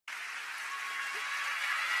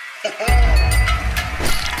What's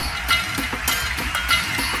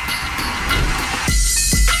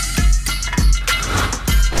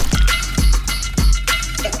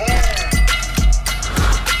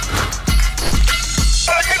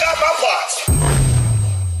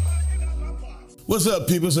up,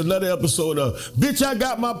 people? It's another episode of Bitch, I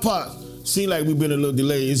Got My Pot. Seem like we've been a little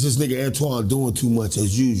delayed. It's this nigga Antoine doing too much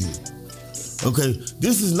as usual. Okay,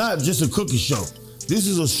 this is not just a cookie show. This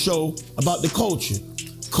is a show about the culture.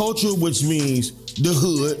 Culture, which means the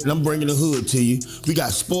hood, and I'm bringing the hood to you. We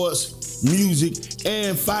got sports, music,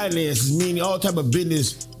 and finances, meaning all type of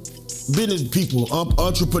business people,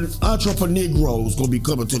 entrepreneurs gonna be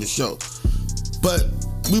coming to the show. But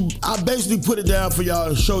I basically put it down for y'all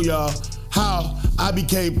and show y'all how I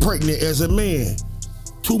became pregnant as a man.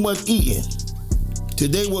 Too much eating.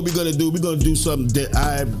 Today what we're gonna do something that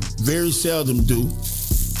I very seldom do.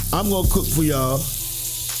 I'm gonna cook for y'all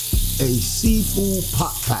a seafood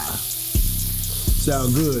pot pie.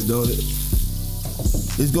 Sound good, don't it?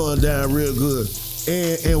 It's going down real good.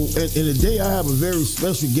 And today I have a very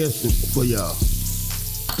special guest for y'all.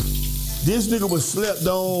 This nigga was slept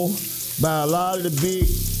on by a lot of the big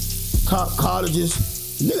top colleges.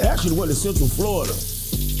 Nigga actually went to Central Florida.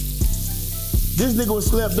 This nigga was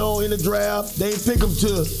slept on in the draft. They pick him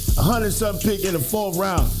to 100-something pick in the 4th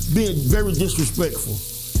round, being very disrespectful.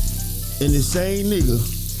 And the same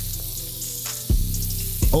nigga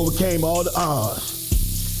overcame all the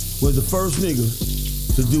odds. Was the first nigga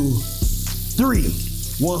to do 3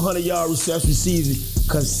 100-yard reception seasons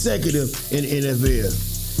consecutive in the NFL.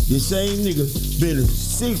 This same nigga been a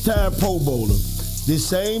 6-time Pro Bowler. This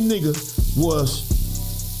same nigga was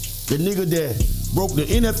the nigga that broke the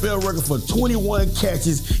NFL record for 21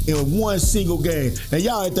 catches in one single game. And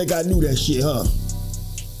y'all ain't think I knew that shit, huh?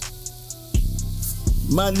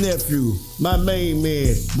 My nephew, my main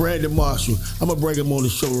man, Brandon Marshall. I'm gonna bring him on the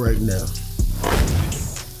show right now.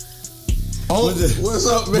 Oh, what's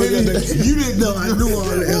up, baby? You didn't know I knew all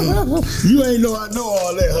that, huh? You ain't know I know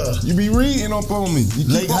all that, huh? You be reading up on me. You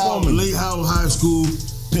Lake Howell High School,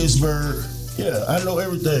 Pittsburgh. Yeah, I know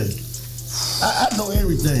everything. I know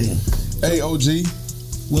everything. Hey, OG.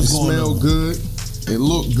 What's going on? It smell good. It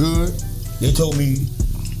look good. They told me,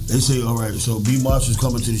 they say, all right, so B. Marshall's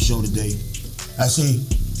coming to the show today. I say,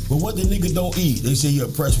 well, what the nigga don't eat? They say you're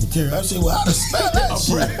a Presbyterian. I say, well, how to spell that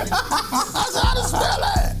shit? I said, how to spell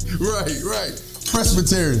that? Right.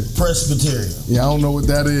 Presbyterian. Yeah, I don't know what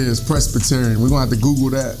that is. Presbyterian. We're going to have to Google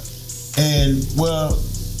that. And, well,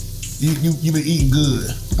 you been eating good.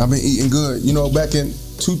 I've been eating good. You know, back in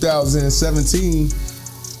 2017,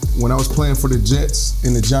 when I was playing for the Jets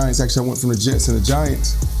and the Giants, actually I went from the Jets and the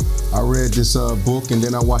Giants, I read this book and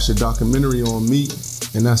then I watched a documentary on meat,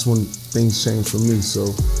 and that's when things changed for me.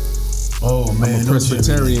 So, oh man, I'm a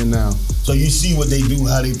Presbyterian now. So you see what they do,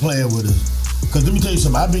 how they playing with us. Cause let me tell you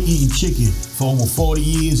something, I've been eating chicken for over 40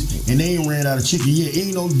 years and they ain't ran out of chicken yet.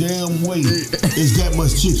 Ain't no damn way it's that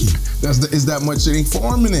much chicken. It's that much. They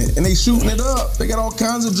farming it and they shooting it up. They got all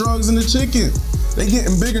kinds of drugs in the chicken. They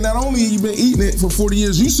getting bigger. Not only have you been eating it for 40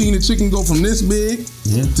 years, you seen the chicken go from this big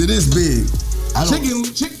to this big.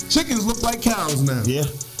 Chickens look like cows now. Yeah.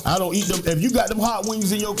 I don't eat them. If you got them hot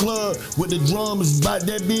wings in your club with the drums about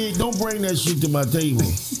that big, don't bring that shit to my table.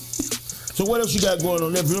 So what else you got going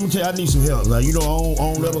on there? Let me tell you, I need some help. Like, you know,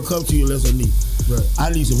 I don't ever come to you unless I need. Right. I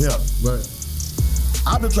need some help. Right.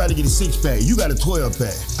 I've been trying to get a 6-pack. You got a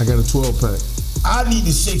 12-pack. I got a 12-pack. I need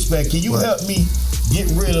the 6-pack. Can you help me get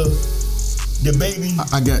rid of the baby?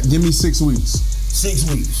 Give me 6 weeks. 6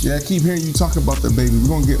 weeks. Yeah, I keep hearing you talk about that baby.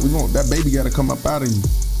 That baby got to come up out of you.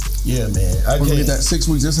 Yeah, man. We're gonna get that 6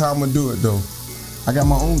 weeks. That's how I'm gonna do it, though. I got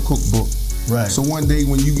my own cookbook. Right. So one day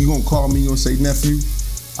when you gonna call me, you gonna say, nephew,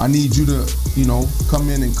 I need you to, come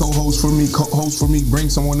in and host for me, bring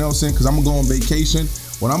someone else in, because I'm gonna go on vacation.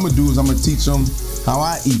 What I'm gonna do is I'm gonna teach them how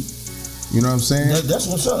I eat. You know what I'm saying? That's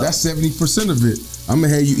what's up. That's 70% of it. I'm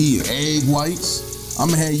gonna have you eating egg whites. I'm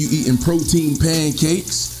gonna have you eating protein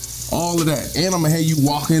pancakes, all of that. And I'm gonna have you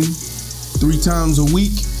walking 3 times a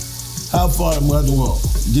week. How far am I to walk?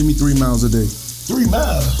 Give me 3 miles a day. 3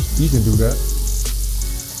 miles? You can do that.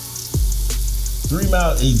 3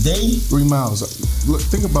 miles a day? 3 miles. Look,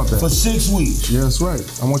 think about that. For 6 weeks? Yeah, that's right.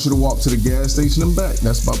 I want you to walk to the gas station and back.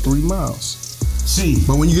 That's about 3 miles. See.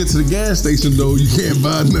 But when you get to the gas station, though, you can't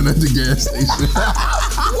buy nothing at the gas station.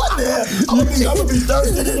 What the hell? I'm gonna be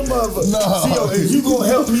thirsty in the motherfucker. No. CO, if you gonna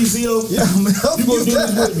help me, CO, yeah, I'm gonna help you gonna do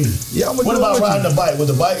this with me. Yeah, I'm gonna What do about it with riding the bike? Would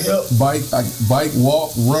the bike help? Bike,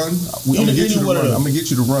 walk, run. I'm gonna get you to run. I'm gonna get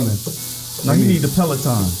you to running. Now you need the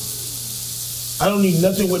Peloton. I don't need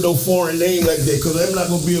nothing with no foreign name like that, because I'm not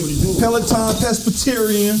gonna be able to do it. Peloton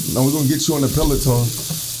Presbyterian. No, we're gonna get you on the Peloton.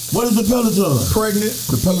 What is the Peloton? Pregnant.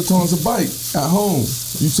 The Peloton's a bike at home.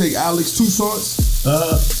 You take Alex Toussaint's.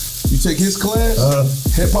 You take his class.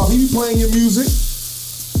 Hip hop. He be playing your music.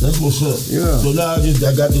 That's what's up. Yeah. So now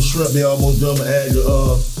I got the shrimp. They almost done. Add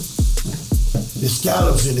the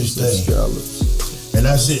scallops in this thing. Scallops. And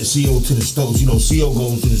I sent CO to the stores. You know, CO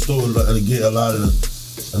goes to the store to get a lot of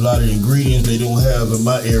the ingredients they don't have in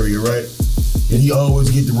my area, right? And he always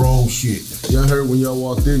get the wrong shit. Y'all heard when y'all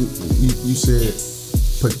walked in, you said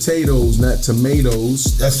potatoes, not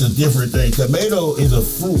tomatoes. That's a different thing. Tomato is a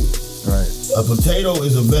fruit. Right. A potato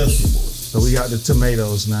is a vegetable. So we got the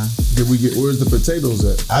tomatoes now. Where's the potatoes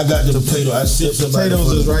at? I got the potato. I sent somebody.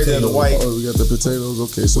 Potatoes is right there, the white. Oh, we got the potatoes.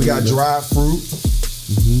 Okay, so We got dried fruit.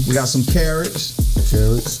 We got some carrots.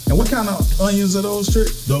 carrots. And what kind of onions are those, Trick?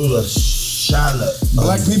 Those are shallot.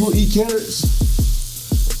 Black people eat carrots?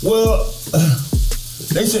 Well,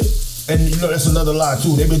 they said, and you know that's another lie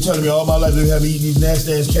too. They've been telling me all my life they have me eat these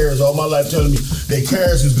nasty ass carrots. All my life telling me that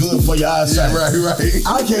carrots is good for your eyesight. Yeah, right.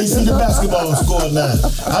 I can't see the basketball score now.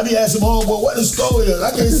 I be asking my homeboy what the score is.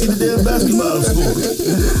 I can't see the damn basketball score.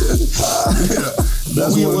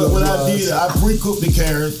 What I did, I pre-cooked the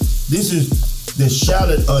carrots. This is the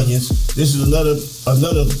shallot onions. This is another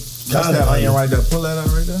kind of onion right there. Pull that out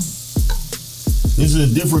right there. This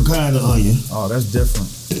is a different kind of onion. Oh, that's different.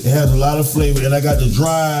 It has a lot of flavor, and I got the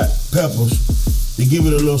dried peppers to give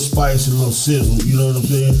it a little spice and a little sizzle. You know what I'm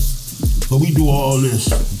saying? But we do all this,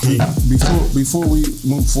 okay? Before we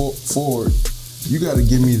move forward, you got to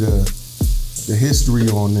give me the history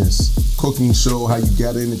on this cooking show, how you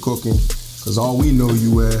got into cooking, because all we know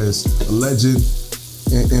you as a legend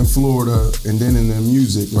in Florida and then in the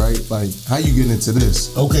music, right? Like, how you get into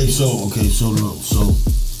this? Okay, so look,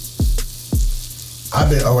 I've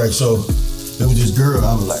been, all right, so there was this girl,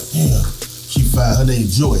 I was like, damn, she fine, her name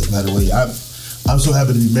Joy, by the way. I'm so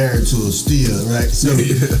happy to be married to her still, right? So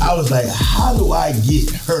I was like, how do I get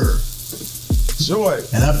her? Joy.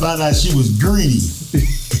 And I found out she was greedy.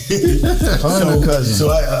 Cousin.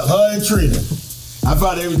 Her and Trina. I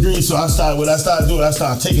found they was greedy, so I started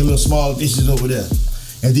taking little small dishes over there.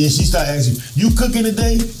 And then she started asking, you cooking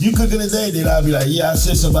today? Then I'll be like, yeah, I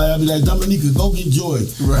said somebody. I'll be like, Dominica, go get Joy.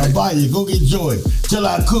 Right. I'll buy you, go get Joy. Till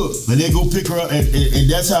I cook. And then go pick her up. And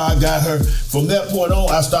that's how I got her. From that point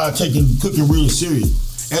on, I started cooking really serious.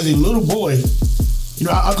 As a little boy, you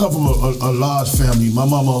know, I come from a large family. My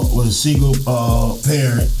mama was a single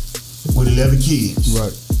parent with 11 kids.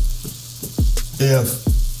 Right.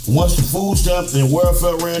 Once the food stamps and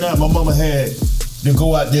welfare ran out, my mama had to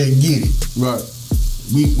go out there and get it. Right.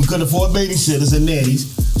 We couldn't afford babysitters and nannies,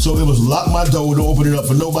 so it was lock my door, don't open it up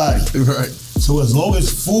for nobody. Right. So as long as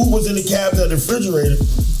food was in the cabinet of the refrigerator,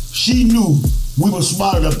 she knew we were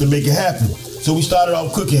smart enough to make it happen. So we started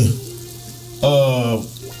off cooking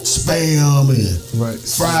spam and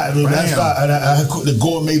fried. I cooked the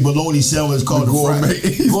gourmet bologna sandwich called the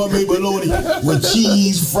gourmet bologna with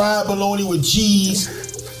cheese, fried bologna with cheese,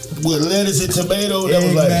 with lettuce and tomato. That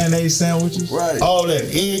was like mayonnaise sandwiches. Right. All that,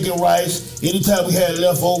 egg and rice. Anytime we had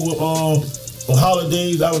leftover on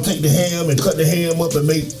holidays, I would take the ham and cut the ham up and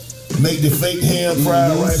make the fake ham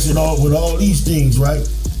fried rice and all with all these things, right?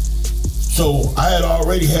 So I had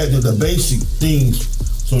already had the basic things.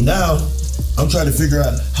 So now I'm trying to figure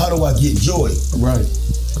out, how do I get Joy? Right.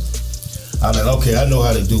 I'm like, okay, I know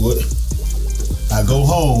how to do it. I go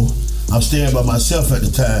home. I'm staying by myself at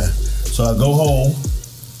the time. So I go home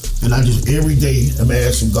and I just every day I'm gonna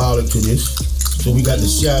add some garlic to this. So we got the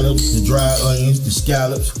shallots, the dried onions, the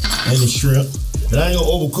scallops, and the shrimp. And I ain't gonna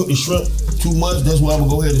overcook the shrimp too much. That's why I'm gonna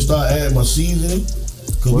go ahead and start adding my seasoning.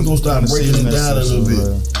 Cause we're gonna start breaking it down a little bit.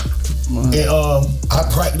 And I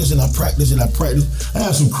practice. I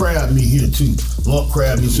have some crab meat here too. Lump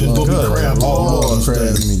crab meat. So it's gonna be crab all over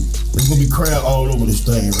this thing. It's gonna be crab all over this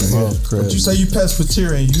thing right here. But you say you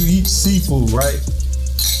pescatarian, you eat seafood, right?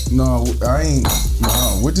 No, I ain't.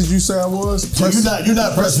 No. What did you say I was? So you're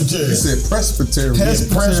not Presbyterian. You said Presbyterian.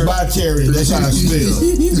 Presbyterian. That's how I spell.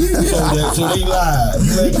 So they lied.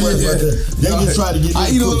 You ain't Presbyterian. They just try to get. I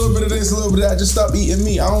eat a little bit of this, a little bit of that. I just stop eating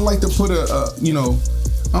meat. I don't like to put a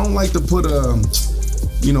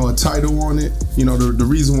title on it. You know, the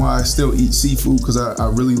reason why I still eat seafood because I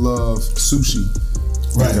really love sushi.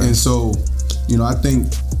 Right. And so, you know, I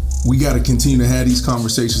think we got to continue to have these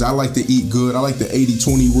conversations. I like to eat good. I like the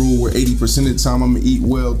 80-20 rule where 80% of the time I'm going to eat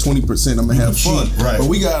well, 20% I'm going to have fun. Right. But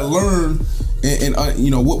we got to learn and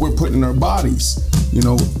you know, what we're putting in our bodies. You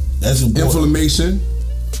know, that's important. Inflammation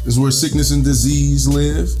is where sickness and disease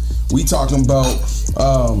live. We talking about,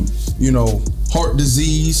 you know, heart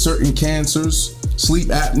disease, certain cancers, sleep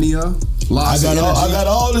apnea, Lots I of energy. got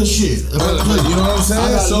all this shit. You know what I'm saying?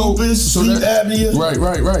 I got lupus, sleep apnea.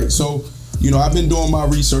 Right. So, I've been doing my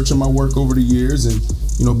research and my work over the years, and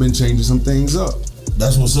been changing some things up.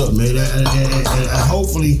 That's what's up, man. And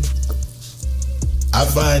hopefully, I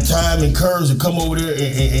find time and courage to come over there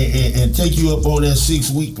and take you up on that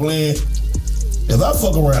 6-week plan. If I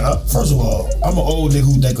fuck around, first of all, I'm an old nigga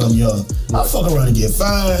who think I'm young. I fuck around and get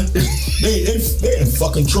fined. They're in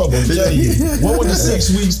fucking trouble, I'm telling you. What would the 6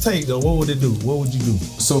 weeks take, though? What would it do? What would you do?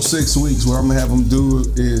 So 6 weeks, what I'm gonna have them do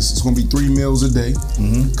is it's gonna be 3 meals a day.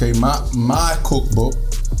 Okay, my cookbook.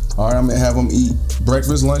 All right, I'm gonna have them eat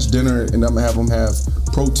breakfast, lunch, dinner, and I'm gonna have them have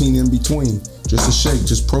protein in between. Just a shake,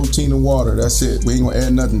 just protein and water. That's it. We ain't gonna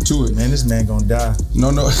add nothing to it. Man, this man gonna die.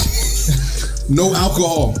 No, no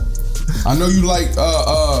alcohol. I know you like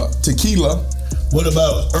tequila. What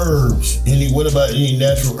about herbs? What about any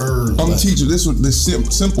natural herbs? I'm gonna teach you this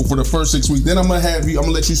simple for the first 6 weeks. Then I'm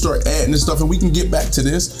gonna let you start adding this stuff, and we can get back to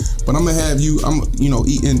this. But I'm gonna have you,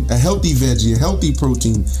 eating a healthy veggie, a healthy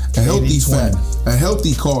protein, a healthy fat, a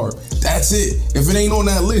healthy carb. That's it. If it ain't on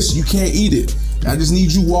that list, you can't eat it. I just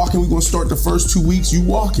need you walking. We're gonna start the first 2 weeks. You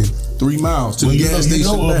walking 3 miles to the gas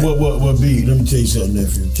station. What B? Let me tell you something,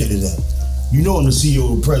 nephew. Check this out. You know I'm the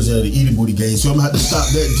CEO and president of the Eating Booty Gang, so I'm gonna have to stop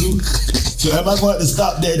that too. So am I going to have to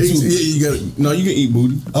stop that too? Yeah, you got. No, you can eat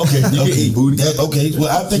booty. Okay, you can eat booty. Okay, well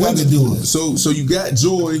I think I can do it. So you got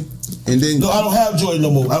Joy, and then no, I don't have Joy no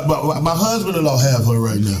more. My husband-in-law have her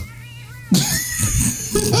right now.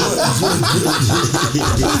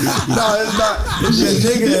 No, it's not. It's your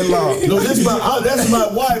nigga-in-law. No, that's my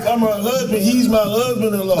wife. I'm her husband. He's my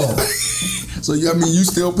husband-in-law. So you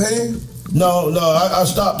still paying? No, I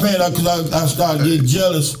stopped paying because I started getting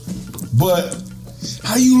jealous. But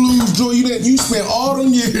how you lose Joy? You spent all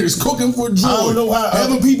them years cooking for Joy. I don't know how.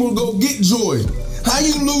 Having people go get Joy. How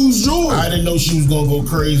you lose Joy? I didn't know she was gonna go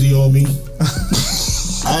crazy on me.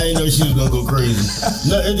 I didn't know she was gonna go crazy.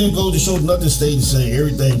 No, it just goes to show nothing stays the same.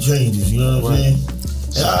 Everything changes. You know what I'm saying?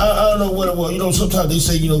 And I don't know what it was. Sometimes they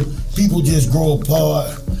say people just grow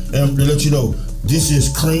apart, and they let you know this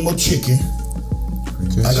is cream of chicken.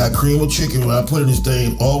 Okay. I got cream of chicken when I put in this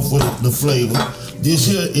thing all for the flavor. This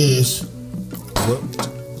here is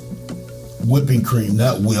whipping cream,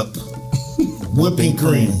 not whip. Whipping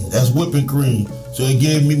cream. That's whipping cream. So it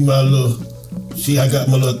gave me my little. See, I got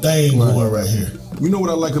my little thing going right here. You know what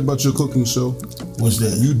I like about your cooking show? What's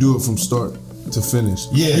that? You do it from start to finish.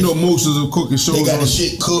 Yeah. Most of the cooking shows. They got the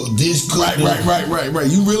shit cooked, this cooked. Right.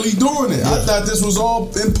 You really doing it. Yeah. I thought this was all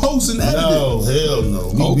in post and edited. No, hell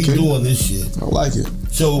no. We doing this shit. I like it.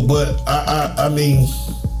 So, but I mean,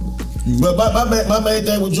 but my main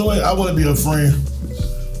thing with Joy, I want to be a friend.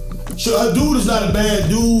 So her dude is not a bad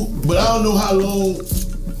dude, but I don't know how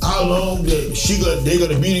long that they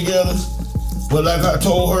gonna be together. But like I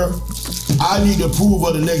told her, I need to approve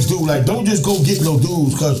of the next dude. Like, don't just go get no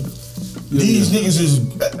dudes, cause these niggas is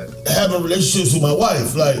having relationships with my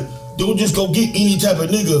wife. Like, don't just go get any type of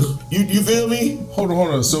nigga. You feel me? Hold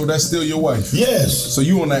on. So that's still your wife? Yes. So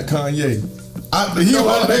you on that Kanye? We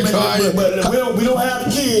don't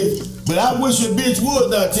have kids. But I wish a bitch would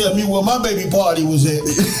not tell me where my baby party was at.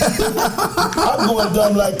 I'm going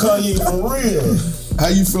dumb like Kanye for real. How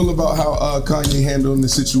you feel about how Kanye handling the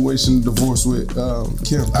situation, divorce with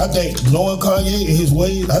Kim? I think, knowing Kanye and his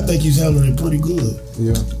ways, I think he's handling it pretty good.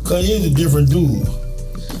 Yeah. Kanye's a different dude.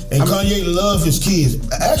 And Kanye loves his kids.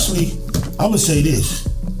 Actually, I'm going to say this.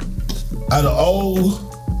 Out of all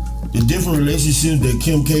the different relationships that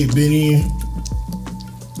Kim K been in,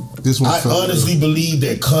 I honestly believe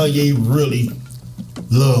that Kanye really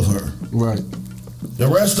love her. Right. The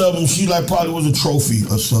rest of them, she probably was a trophy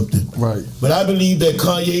or something. Right. But I believe that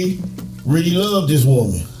Kanye really loved this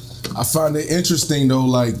woman. I find it interesting though,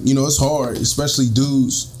 it's hard, especially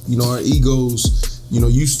dudes, our egos,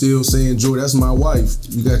 you still saying, Joy, that's my wife.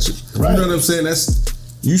 You got your, right. You know what I'm saying?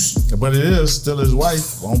 But it is still his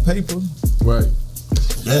wife on paper. Right.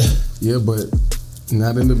 Yeah. Yeah, but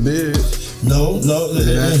not in the bed. No.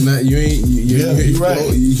 You ain't. You're right.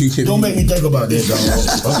 Don't make me think about that, dog.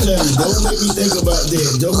 I'm telling you, don't make me think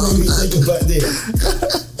about that.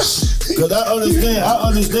 Because I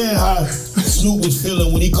understand how Snoop was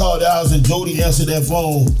feeling when he called the house and Jody answered that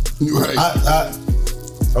phone. Right.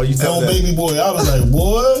 You felt baby boy. I was like,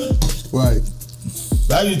 boy. Right.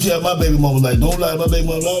 I used to tell my baby mama, don't lie to my baby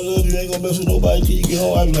mama, I love you, ain't gonna mess with nobody till you get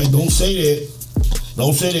home. I was like, don't say that.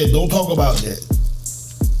 Don't say that. Don't talk about that.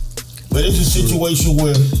 But it's a situation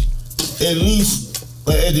where, at least,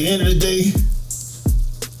 at the end of the day,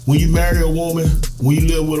 when you marry a woman, when you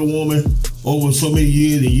live with a woman over so many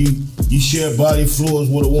years and you share body fluids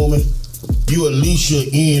with a woman, you at least you're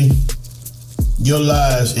in your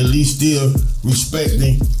lives at least still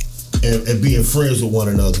respecting and being friends with one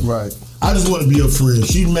another. Right. I just want to be a friend.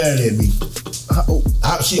 She's mad at me.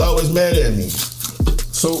 She always mad at me.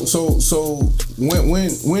 So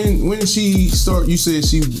when she started, you said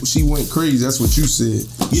she went crazy. That's what you said.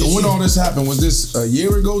 Yeah, so when all this happened, was this a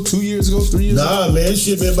year ago, 2 years ago, 3 years ago? Nah, man, it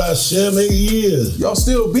should been about 7-8 years. Y'all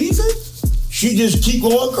still beefing? She just keep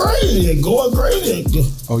going crazy and going crazy.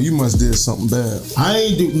 Oh, you must did something bad. I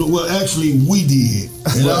ain't do no. Well, actually, we did,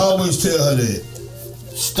 and I always tell her that.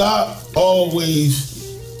 Stop always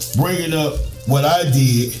bringing up what I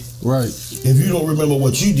did. Right. If you don't remember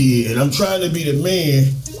what you did, and I'm trying to be the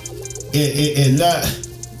man and not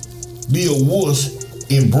be a wuss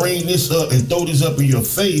and bring this up and throw this up in your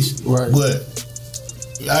face. Right. But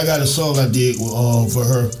I got a song I did for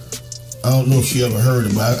her. I don't know if she ever heard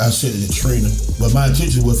it, but I said it to Trina. But my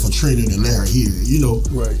intention was for Trina to let her hear it, you know.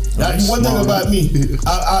 Right. One thing about me,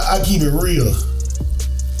 I keep it real.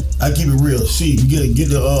 I keep it real. See, you get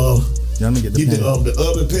the Let me get the pan. the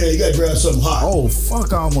oven pan. You gotta grab something hot. Oh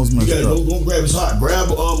fuck! I almost messed You gotta up. don't grab it hot.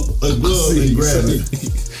 Grab a glove and grab it.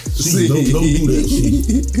 See, don't do that.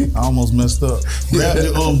 See. I almost messed up. Grab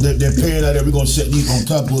that pan out there. We're gonna set these on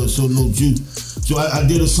top of it so no juice. So I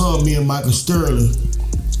did a song, me and Michael Sterling,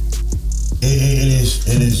 and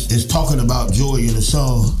it's talking about joy in the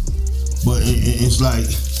song, but it's like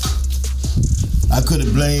I could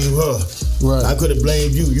have blamed her. Right. I could have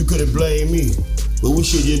blamed you. You could have blamed me. But we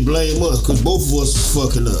should just blame us because both of us is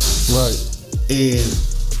fucking up. Right. And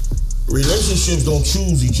relationships don't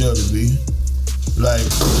choose each other, B. Like,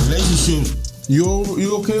 relationships. You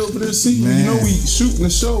okay over there, see? Man. You know we shooting the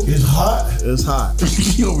show. It's hot. It's hot.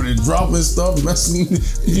 You over there dropping stuff, messing.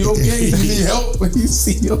 You okay? You need help? You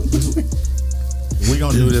see you. We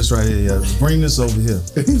gonna do this right here. Yeah. Bring this over here.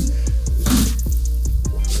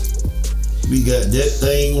 We got that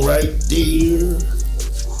thing right there.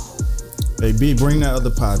 Hey B, bring that other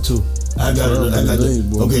pie too. I got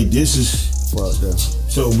it. Okay, this is. Fuck that.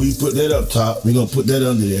 So we put that up top. We gonna put that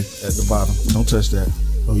under there. At the bottom. Don't touch that.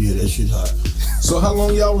 Oh yeah, that shit's hot. So how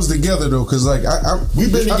long y'all was together though? Cause like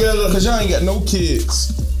We've been together. Cause y'all ain't got no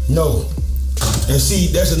kids. No. And see,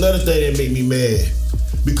 that's another thing that made me mad.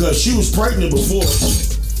 Because she was pregnant before.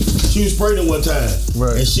 She was pregnant one time.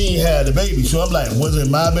 Right. And she ain't had the baby. So I'm like, was it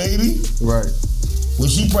my baby? Right.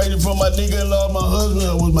 Was she pregnant for my nigga-in-law, my husband,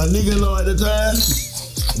 or was my nigga-in-law at the time?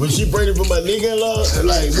 Was she pregnant for my nigga-in-law?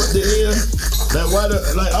 Like, what the hell? Like, why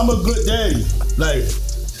like, I'm a good daddy. Like,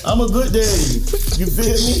 I'm a good daddy. You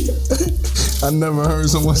feel me? I never heard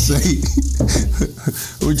someone say,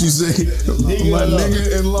 what you say? My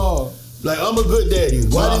nigga-in-law. Like, I'm a good daddy.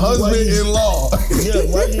 My husband-in-law. Yeah,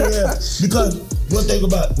 why you have? Because one thing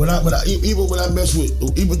about when I mess with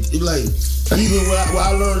where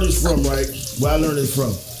I learned this from, right? Where I learned this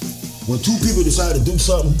from. When two people decide to do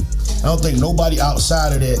something, I don't think nobody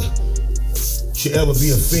outside of that should ever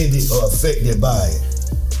be offended or affected by it.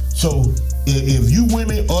 So if you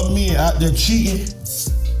women or men out there cheating,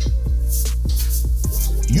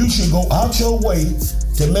 you should go out your way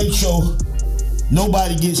to make sure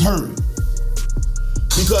nobody gets hurt.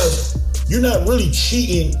 Because you're not really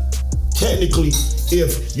cheating technically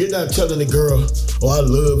if you're not telling the girl, oh, I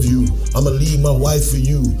love you, I'm gonna leave my wife for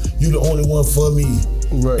you, you the only one for me.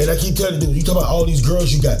 Right. And I keep telling you, you talk about all these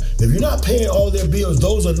girls you got. If you're not paying all their bills,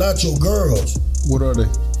 those are not your girls. What are they?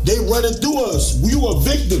 They running through us. You are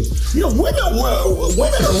victims. You know, women will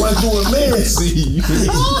run through a man. Listen,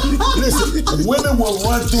 women will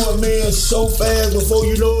run through a man so fast before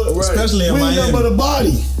you know it. Right. Especially in we Miami. ain't nothing but a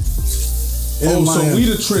body. Oh, so we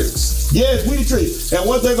the tricks. Yes, we the tricks. And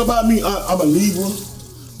one thing about me, I'm a Libra,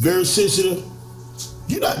 very sensitive.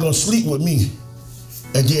 You're not gonna sleep with me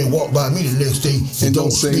and then walk by me the next day And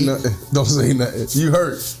don't say sleep. nothing. Don't say nothing. You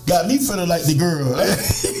hurt. Got me feeling like the girl.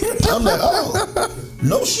 I'm like, oh,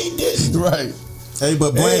 no, she didn't. Right. Hey,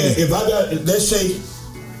 but Brandon. And if I got, let's say,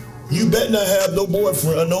 you better not have no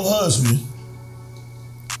boyfriend or no husband,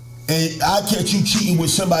 and I catch you cheating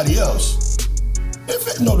with somebody else.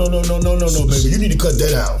 No, baby, you need to cut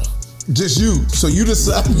that out. Just you. So you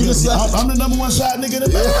decide. You decide. I'm the number one side nigga in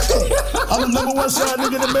America. I'm the number one side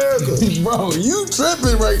nigga in America. Bro, you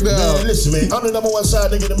tripping right now. Man, listen, man, I'm the number one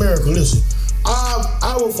side nigga in America. Listen,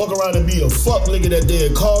 I will fuck around and be a fuck nigga that day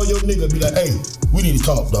and call your nigga and be like, hey, we need to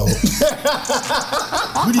talk, dog.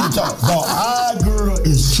 We need to talk, dog. Our girl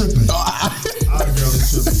is tripping. Our girl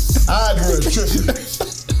is tripping.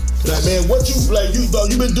 Like, man, what you like? You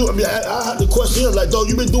dog, you been doing? I mean, I have to question him. Like, dog,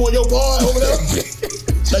 you been doing your part over there?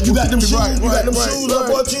 Like, you got them shoes? Right, you got them right, shoes right, I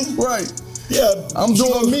bought you? Right. Yeah, I'm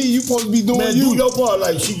doing me. You supposed to be doing man, you. do your part.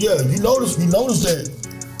 Like, you notice that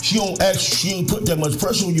she don't put that much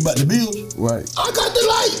pressure on you about the bills. Right. I got the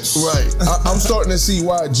lights. Right. I'm starting to see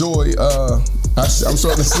why Joy. I'm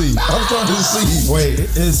starting to see. Wait,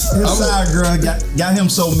 his side girl got him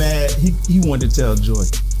so mad he wanted to tell Joy.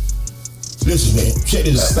 Listen, man, check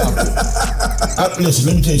this out. Listen,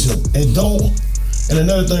 let me tell you something. And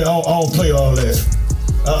another thing, I don't play all that.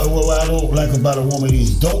 What I don't like about a woman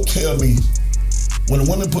is, don't tell me when a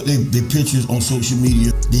woman put their pictures on social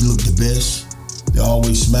media, they look the best. They're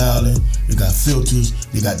always smiling. They got filters.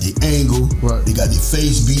 They got their angle. Right. They got their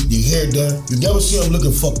face beat, their hair done. You never see them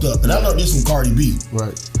looking fucked up. And I know this from Cardi B.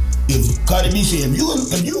 Right. If Cardi B said,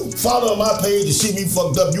 if you follow my page and see me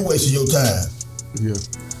fucked up, you wasting your time. Yeah.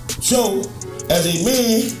 So, as a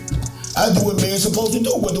man, I do what men's supposed to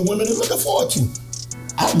do, what the women are looking forward to.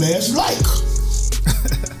 I man's like.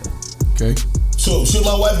 Okay. So, should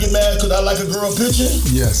my wife get mad because I like a girl picture?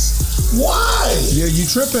 Yes. Why? Yeah, you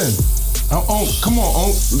tripping. Come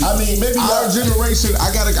on, I mean, maybe our generation.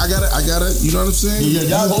 I gotta. You know what I'm saying? Yeah,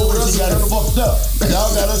 y'all generation got us fucked up.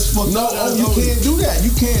 Y'all got us fucked up. No, you can't do that.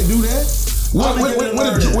 You can't do that.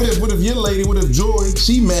 What if your lady? What if Joy?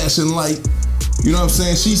 She mashing like. You know what I'm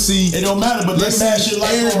saying? She see. It don't matter, but they mashing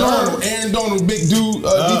like Aaron Donald, big dude,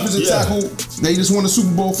 defensive tackle. They just won the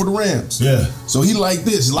Super Bowl for the Rams. Yeah. So he like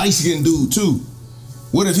this light skinned dude too.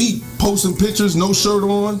 What if he posting pictures, no shirt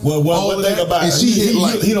on? Well, one thing about it,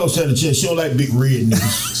 he don't stand a chance. She don't like big red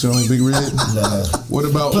niggas. She don't like big red? Nah. What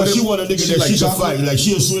about? Plus, she want a nigga that she can fight. Like,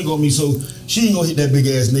 she'll swing on me, so she ain't gonna hit that big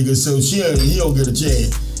ass nigga. So he don't get a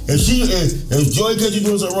chance. If Joy catch you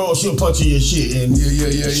doing something wrong, she'll punch you in your shit, and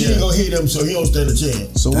she ain't gonna hit him, so he don't stand a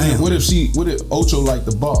chance. So what if Ocho like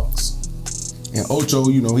the box? And Ocho,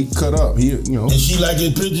 you know, he cut up. And she like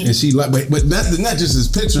his pictures. And she like, but not just his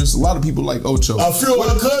pictures. A lot of people like Ocho. I feel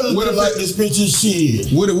her cousin would like this picture.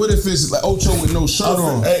 Shit. What if it's like Ocho with no shirt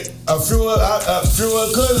on? Hey, I feel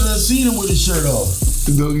her cousin and seen him with his shirt off.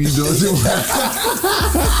 No, you don't. He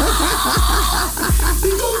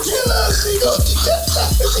gonna kill us. He gonna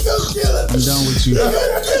kill us. I'm done with you.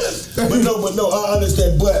 But no, I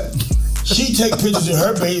understand. But she take pictures in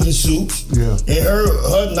her bathing suits, and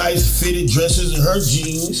her nice fitted dresses and her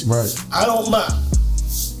jeans. Right. I don't mind.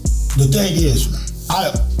 The thing is,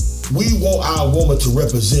 we want our woman to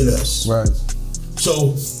represent us. Right.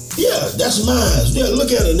 So yeah, that's mine. Yeah,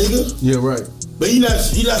 look at her, nigga. Yeah, right. But he not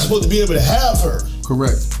supposed to be able to have her.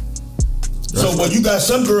 Correct. So, but you got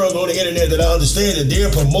some girls on the internet that I understand that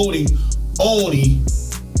they're promoting only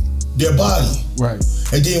their body. Right.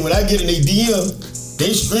 And then when I get in their DM,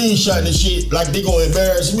 they screenshot the shit like they gonna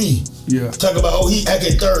embarrass me. Yeah. Talk about, he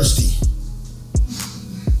acting thirsty.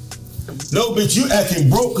 No, bitch, you acting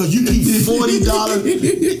broke because you keep $40.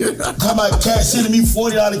 How about sending me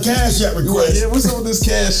 $40 cash app request? Yeah, what's up with this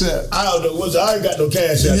cash app? I don't know. I ain't got no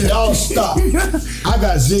cash app. Y'all stop. I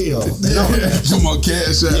got Zelle. Come on,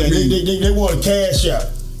 cash app. Yeah, they want a cash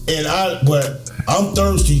app. But I'm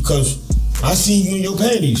thirsty because I seen you in your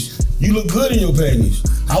panties. You look good in your panties.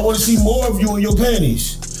 I want to see more of you in your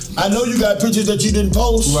panties. I know you got pictures that you didn't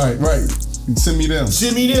post. Right. Send me them. I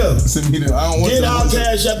don't want Get our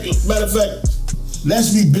cash app. Matter of fact, let's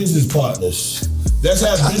be business partners. Let's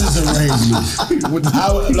have business arrangements.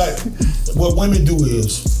 What women do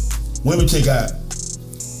is, women take out,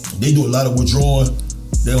 they do a lot of withdrawing,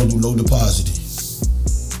 they don't do no depositing.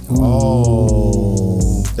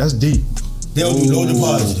 Oh, that's deep. They don't do no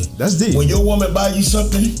depositing. That's deep. When your woman buy you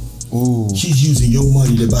something, she's using your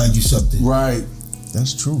money to buy you something. Right.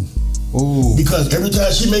 That's true. Ooh. Because every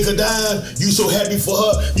time she make a dime, you so happy for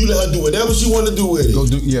her, you let her do whatever she want to do with it. Go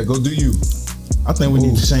do you. I think we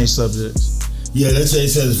need to change subjects. Yeah, let's say it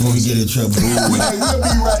says before we get in trouble. We'll be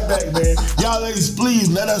right back, man. Y'all ladies, please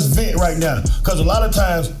let us vent right now. Because a lot of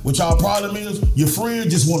times, what y'all problem is, your friend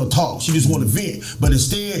just want to talk. She just want to vent. But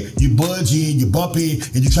instead, you budge in, you bump in,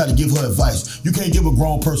 and you try to give her advice. You can't give a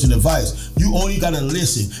grown person advice. You only got to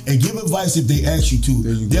listen and give advice if they ask you to.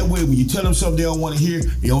 That way, when you tell them something they don't want to hear,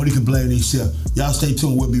 they only can blame themselves. Y'all stay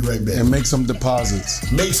tuned. We'll be right back. And make some deposits.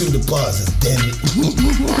 Make some deposits, damn it.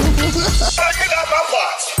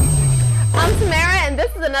 I'm Tamara, and this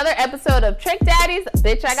is another episode of Trick Daddy's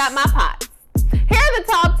Bitch I Got My Pots. Here are the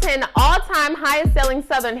top 10 all-time highest-selling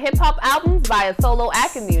Southern hip-hop albums by a solo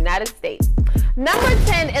act in the United States. Number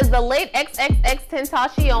 10 is the late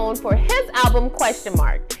XXXTentacion for his album Question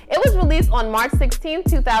Mark. It was released on March 16,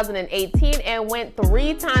 2018 and went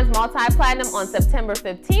 3 times multi-platinum on September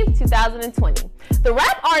 15, 2020. The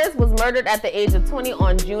rap artist was murdered at the age of 20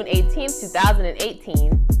 on June 18,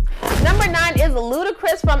 2018. Number 9 is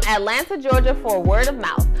Ludacris from Atlanta, Georgia for Word of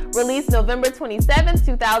Mouth, released November 27,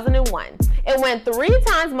 2001. It went 3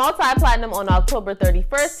 times multi-platinum on October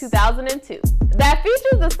 31st, 2002. that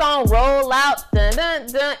features the song Roll Out, Dun Dun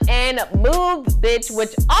Dun, and Move Bitch,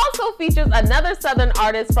 which also features another Southern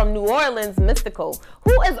artist from New Orleans, Mystical,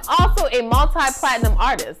 who is also a multi-platinum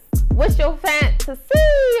artist. Wish Your Fantasy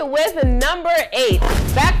with number 8,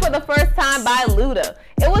 back for the first time by Luda.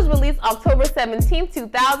 It was released October 17,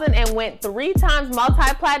 2000 and went 3 times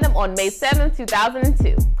multi-platinum on May 7,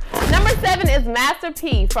 2002. Number 7 is Master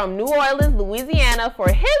P from New Orleans, Louisiana for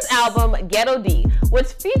his album Ghetto D, which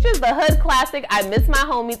features the hood classic I Miss My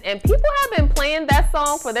Homies, and people have been playing that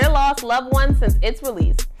song for their lost loved ones since its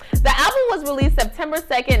release. The album was released September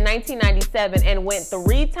 2nd, 1997 and went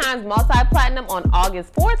 3 times multi-platinum on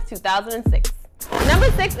August 4th, 2006.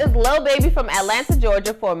 Number 6 is Lil Baby from Atlanta,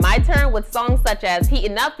 Georgia for My Turn, with songs such as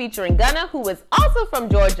Heatin' Up featuring Gunna, who is also from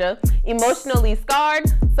Georgia, Emotionally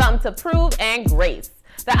Scarred, Something to Prove, and Grace.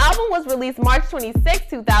 The album was released March 26,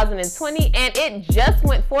 2020, and it just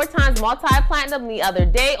went 4 times multi-platinum the other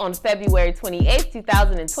day on February 28,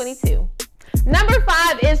 2022. Number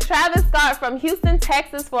 5 is Travis Scott from Houston,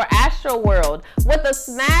 Texas for Astro World, with the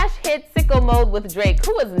smash hit Sicko Mode with Drake,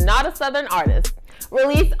 who is not a Southern artist.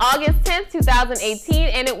 Released August 10, 2018,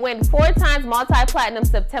 and it went 4 times multi-platinum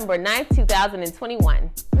September 9,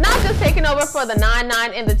 2021. Not just taking over for the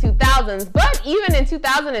 9-9 in the 2000s, but even in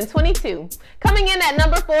 2022. Coming in at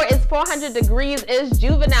number 4 is 400 Degrees is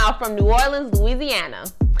Juvenile from New Orleans, Louisiana.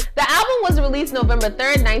 The album was released November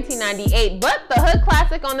 3rd, 1998, but the hood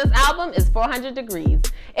classic on this album is 400 Degrees.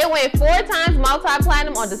 It went 4 times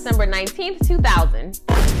multi-platinum on December 19th, 2000.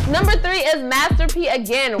 Number 3 is Master P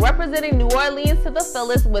again, representing New Orleans to the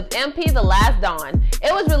fullest with MP The Last Dawn.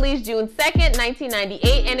 It was released June 2nd,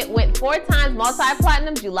 1998, and it went 4 times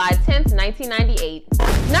multi-platinum July 10th, 1998.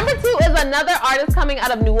 Number 2 is another artist coming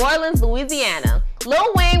out of New Orleans, Louisiana.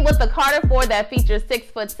 Lil Wayne with the Carter 4 that features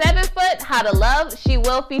 6 Foot 7 Foot, How to Love, She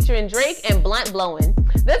Will featuring Drake, and Blunt Blowin'.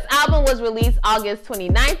 This album was released August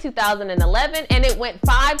 29, 2011, and it went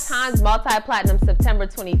 5 times multi-platinum September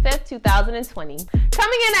 25th, 2020.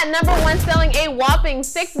 Coming in at number 1, selling a whopping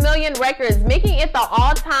 6 million records, making it the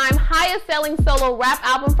all-time highest selling solo rap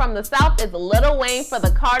album from the South, is Lil Wayne for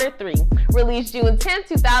the Carter 3, released June 10,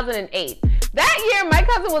 2008. That year, my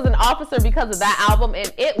cousin was an officer because of that album,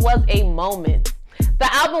 and it was a moment.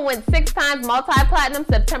 The album went 6 times multi-platinum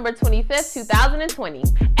September 25th, 2020.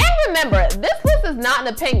 And remember, this list is not an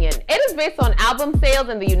opinion. It is based on album sales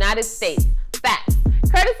in the United States. Facts.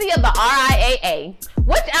 Courtesy of the RIAA.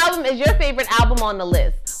 Which album is your favorite album on the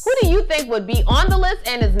list? Who do you think would be on the list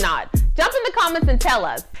and is not? Jump in the comments and tell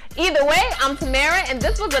us. Either way, I'm Tamara, and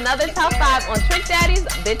this was another Top 5 on Trick Daddy's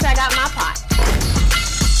Bitch I Got My Pot.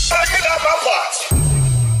 I got my pot.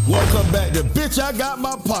 Welcome back to Bitch I Got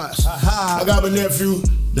My Pots. I got my nephew,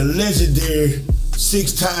 the legendary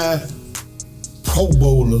 6-time Pro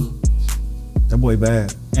Bowler. That boy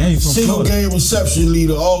bad. And he from Single Florida. game reception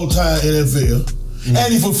leader all-time NFL.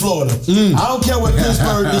 And he from Florida. I don't care what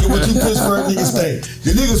Pittsburgh nigga, what you Pittsburgh niggas think.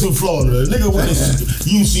 The niggas from Florida. The nigga went to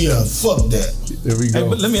UCF. Fuck that. There we go. Hey,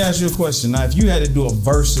 but let me ask you a question. Now, if you had to do a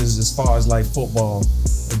versus as far as like football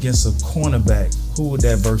against a cornerback, who would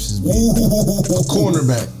that versus be? A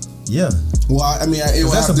cornerback. Yeah. Well, I mean, it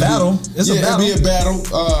would that's have a to battle. Be, It's a battle. It'd be a battle.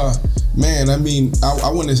 Man, I mean,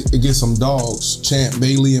 I went against some dogs. Champ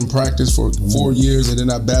Bailey in practice for 4 years, and then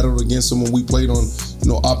I battled against him when we played on,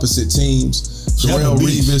 opposite teams. Darrell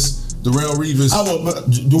Revis. I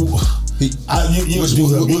would do.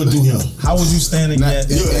 You'll do him. How would you stand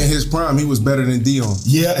against? In his prime, he was better than Dion.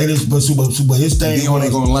 Yeah, and it's but his thing. Dion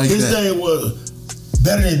ain't gonna like his that. His thing was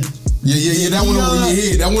better than. Yeah. That went over your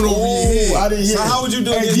head. That went over your head. I didn't hear. So how would you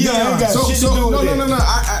do against Dion? Dion? Got shit to do with it. No.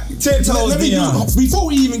 10 toes Let me Dion. before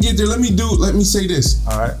we even get there. Let me say this.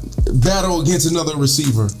 All right. Battle against another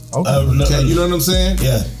receiver. Okay. Okay, you know what I'm saying?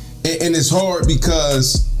 Yeah. And it's hard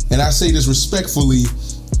because, and I say this respectfully,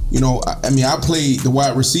 I played the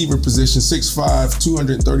wide receiver position, 6'5",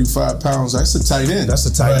 235 pounds. That's a tight end. That's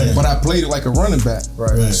a tight end. But I played it like a running back.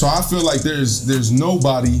 Right. So I feel like there's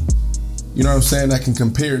nobody, you know what I'm saying, that can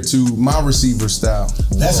compare to my receiver style.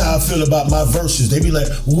 That's how I feel about my verses. They be like,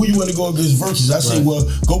 well, who you want to go against verses? I say, well,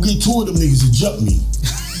 go get 2 of them niggas to jump me.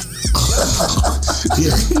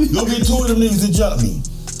 Yeah, go get 2 of them niggas to jump me.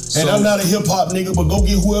 And I'm not a hip hop nigga, but go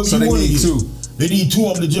get whoever you want to get. So They need 2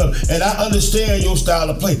 of them to jump. And I understand your style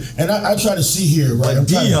of play. And I try to see here, right? Like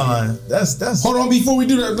Dion, that's. Hold on, before we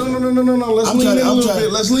do that, no. Let's lean in a little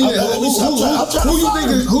bit. Let's lean in. Who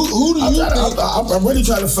do you think? I'm really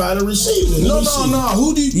trying to find a receiver. No.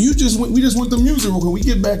 Who do you just? We just went the music. We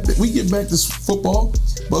get back to football.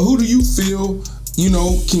 But who do you feel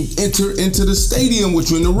can enter into the stadium with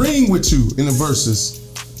you, in the ring with you in the verses?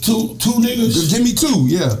 Two niggas. Give me 2,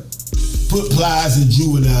 yeah. Put Plies and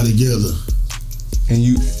Juvenile together. And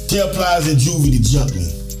you tell Plies and Juvie to jump me.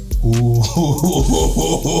 Ooh.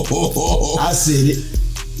 I said it.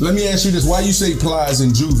 Let me ask you this: why you say Plies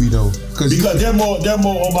and Juvie though? Because they're more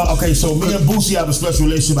on my. Okay, so me and Boosie have a special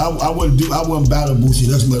relationship. I wouldn't battle Boosie.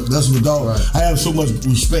 That's my dog. Right. I have so much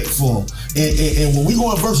respect for him. And when we go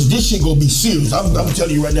in versus, this shit gonna be serious. I'm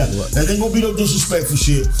telling you right now. Right. And ain't gonna be no disrespectful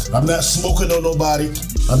shit. I'm not smoking on nobody.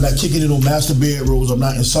 I'm not kicking in no master bedrooms. I'm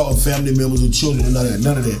not insulting family members or children or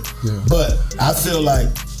none of that. Yeah. But I feel like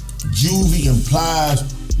Juvie and Plies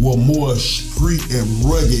were more street and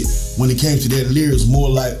rugged when it came to their lyrics, more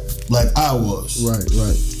like I was. Right.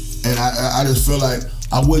 And I just feel like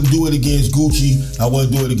I wouldn't do it against Gucci. I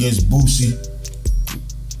wouldn't do it against Boosie.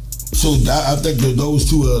 So I think that those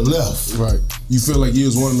two are left. Right. You feel like you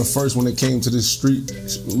was one of the first when it came to this street,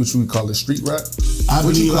 which we call it street rap? I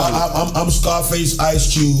believe I'm Scarface,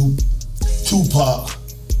 Ice Cube, Tupac.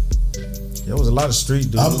 There was a lot of street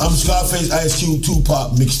dudes. I'm Scarface, Ice Cube,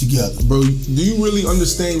 Tupac mixed together. Bro, do you really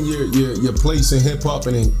understand your place in hip hop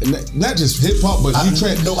and not just hip hop, but I'm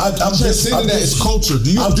transcending that as culture? Do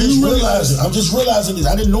you realize it? I'm just realizing this.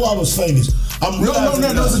 I didn't know I was famous. No.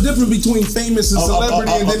 There's a difference between famous and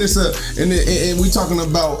celebrity, and then and we talking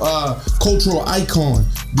about cultural icon.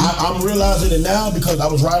 I'm realizing it now because I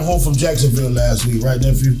was riding home from Jacksonville last week, right,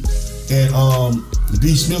 nephew? And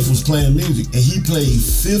B. Smith was playing music, and he played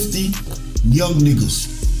 50 young niggas.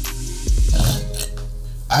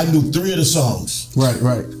 I knew 3 of the songs. Right.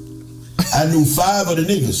 I knew 5 of the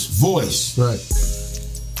niggas' voice. Right.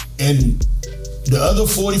 And the other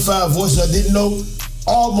 45 voices I didn't know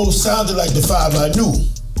almost sounded like the 5 I knew.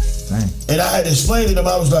 Dang. And I had to explain to them,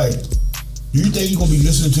 I was like, do you think you're gonna be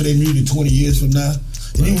listening to their music 20 years from now?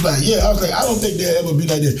 And he was like, yeah. I was like, I don't think they'll ever be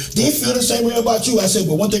like this. They feel the same way about you. I said,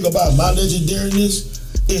 but one thing about my legendariness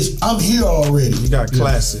is I'm here already. You got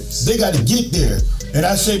classics. They got to get there. And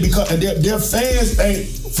I say because their fans ain't,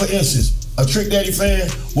 for instance, a Trick Daddy fan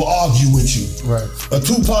will argue with you. Right. A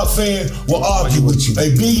Tupac fan will argue with you.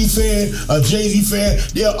 A Biggie fan, a Jay-Z fan,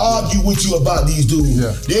 they'll argue with you about these dudes.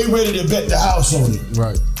 Yeah. They ready to bet the house on it.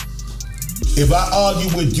 Right. If I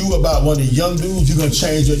argue with you about one of the young dudes, you're gonna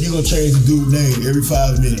change the dude's name every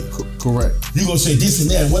 5 minutes. Correct. You're gonna say this and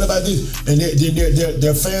that. What about this? And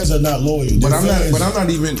their fans are not loyal. But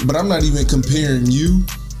I'm not even comparing you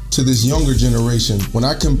to this younger generation. When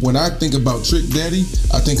I think about Trick Daddy,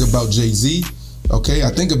 I think about Jay-Z. Okay, I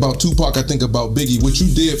think about Tupac. I think about Biggie. What you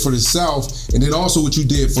did for the South, and then also what you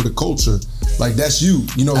did for the culture. Like that's you.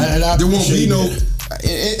 You know, there won't be no.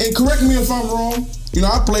 And correct me if I'm wrong. You know,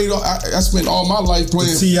 I spent all my life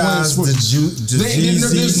playing. The T.I.s,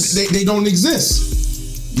 they don't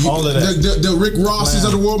exist. All of that. The Rick Rosses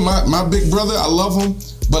of the world, my big brother, I love him.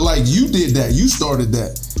 But like you did that, you started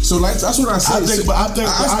that. So like that's what I say. I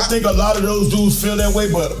think a lot of those dudes feel that way.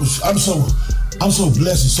 But I'm so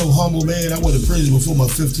blessed and so humble, man. I went to prison before my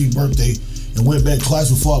 15th birthday and went back twice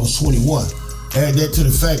before I was 21. Add that to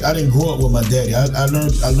the fact I didn't grow up with my daddy. I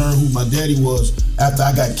learned who my daddy was after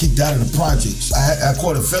I got kicked out of the projects. I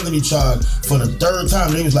caught a felony charge for the 3rd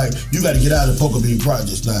time. They was like, you got to get out of the Poker Bean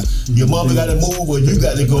projects now. Your mama got to move or you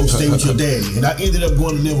got to go stay with your daddy. And I ended up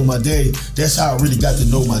going to live with my daddy. That's how I really got to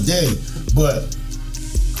know my daddy. But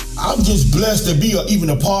I'm just blessed to be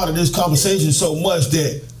even a part of this conversation so much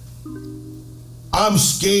that I'm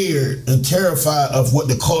scared and terrified of what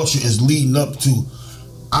the culture is leading up to.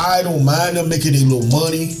 I don't mind them making a little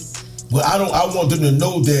money, but I want them to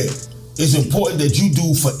know that it's important that you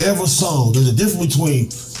do forever songs. There's a difference between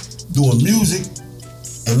doing music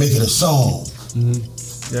and making a song. Mm-hmm.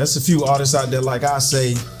 Yeah, there's a few artists out there, like I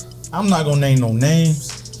say, I'm not gonna name no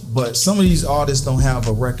names, but some of these artists don't have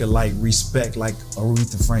a record like Respect, like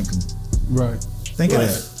Aretha Franklin. Right. Think of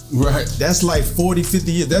that. Right. That's like 40, 50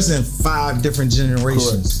 years. That's in 5 different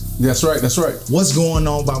generations. Correct. That's right. What's going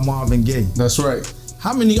on by Marvin Gaye? That's right.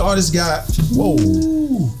 How many artists got,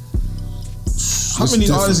 How many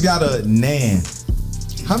artists got a Nan?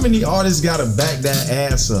 How many artists got to back that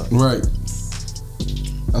ass up? Right.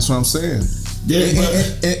 That's what I'm saying. Yeah,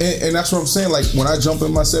 and that's what I'm saying. Like when I jump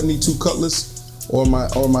in my 72 Cutlass or my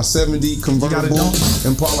 70 convertible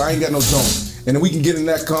Impala, I ain't got no dunk. And then we can get in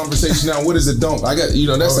that conversation now. What is a dunk? I got,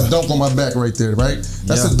 that's a dunk on my back right there, right?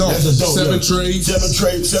 That's a dunk. That's a dunk. 7 trades.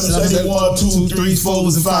 771, 2, 3,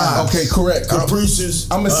 4s, and 5. Okay, correct. Caprices.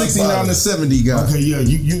 I'm a 69 to 70 guy. Okay, yeah,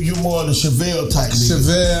 you more the Chevelle type.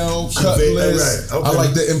 Chevelle, Cutlass. Right. Okay. I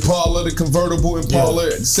like the Impala, the convertible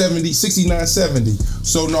Impala, 69, 70.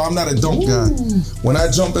 So no, I'm not a dunk guy. When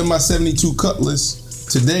I jump in my 72 Cutlass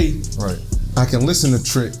today, right, I can listen to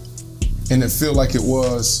Trick and it feel like it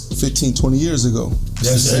was 15, 20 years ago.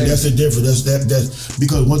 That's the difference. That's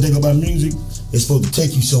because one thing about music, it's supposed to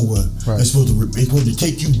take you somewhere. Right. It's supposed to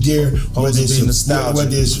take you there, whether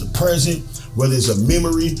it's present, whether it's a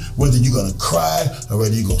memory, whether you're gonna cry, or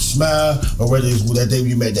whether you're gonna smile, or whether it's that day when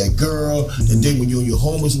you met that girl, and then when you and your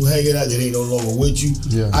homies were hanging out, that ain't no longer with you.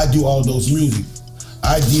 Yeah. I do all those music.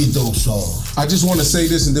 I did those songs. I just want to say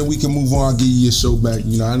this, and then we can move on. I'll give you your show back.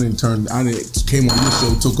 You know, I didn't came on your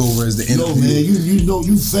show, took over as the interview. No, man, you know,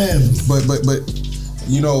 you family. But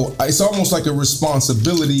you know, it's almost like a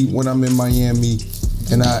responsibility when I'm in Miami,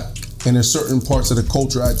 and there's certain parts of the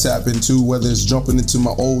culture I tap into, whether it's jumping into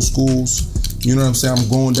my old schools. You know what I'm saying? I'm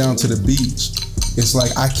going down to the beach. It's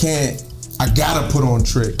like I gotta put on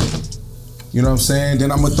Trick. You know what I'm saying?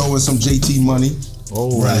 Then I'm gonna throw in some JT Money.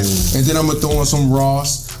 Oh, Right. And then I'm gonna throw in some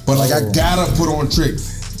Ross. But like I gotta put on Trick.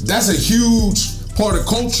 That's a huge part of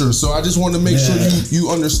culture. So I just want to make sure you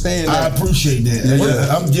understand that. I appreciate that.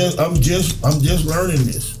 Yeah. I'm just learning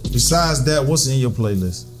this. Besides that, what's in your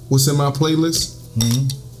playlist? What's in my playlist?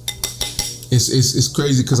 It's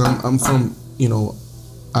crazy because I'm from, you know,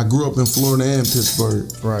 I grew up in Florida and Pittsburgh.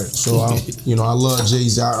 Right. So I love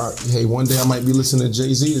Jay-Z. Hey, one day I might be listening to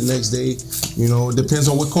Jay-Z. The next day, you know, it depends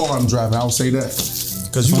on what car I'm driving. I'll say that.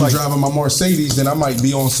 Because if I'm driving my Mercedes, then I might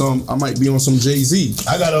be on some Jay-Z.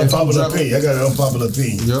 I got an unpopular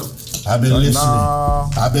opinion. Yep. I've been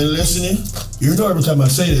listening. You know, every time I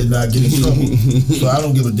say that, I get in trouble. So I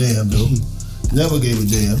don't give a damn, though. Never gave a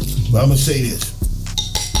damn. But I'm gonna say this.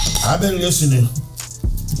 I've been listening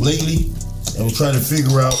lately and I'm trying to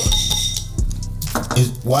figure out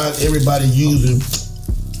why is everybody using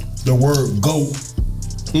the word GOAT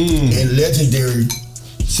and legendary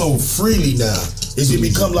so freely now. Is it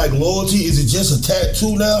become like loyalty? Is it just a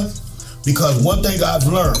tattoo now? Because one thing I've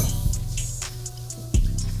learned,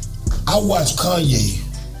 I watched Kanye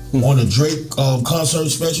on the Drake concert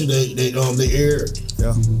special they aired.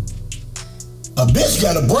 Yeah. A bitch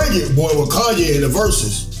gotta bring it, boy, with Kanye in the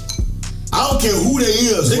verses. I don't care who they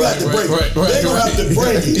is, they got to bring it. They gonna have to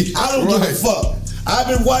bring it. I don't give a fuck. I've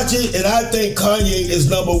been watching and I think Kanye is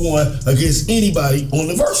number one against anybody on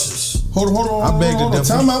the verses. Hold on. I beg to differ.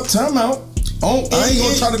 Time out. Oh, I ain't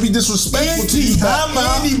gonna try to be disrespectful to you.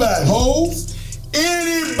 Anybody. Hov?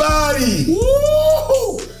 Anybody.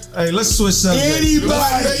 Woo! Hey, let's switch subjects.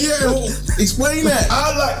 Anybody. Yeah. Explain that.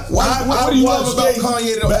 What do you love about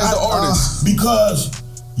Kanye as an artist? Because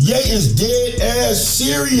Ye is dead ass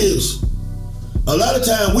serious. A lot of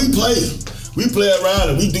time we play around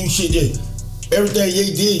and we do shit that everything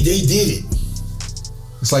Ye did, they did it.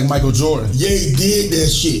 It's like Michael Jordan. Ye did that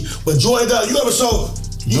shit. But Jordan got, you ever saw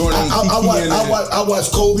Jordan? I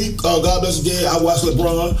watched Kobe, God bless his dead. I watched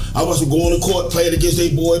LeBron. I watched them go on the court playing against their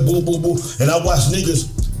boy, boom, boom, boom. And I watched niggas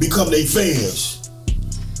become their fans.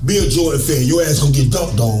 Be a Jordan fan, your ass gonna get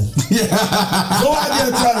dumped on. Go out there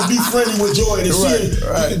and try to be friendly with Jordan and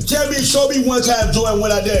show me one time Jordan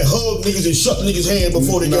went out there and hugged niggas and shook niggas' hand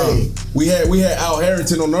before the game. We had Al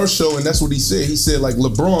Harrington on our show and that's what he said. He said like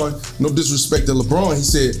LeBron, no disrespect to LeBron, he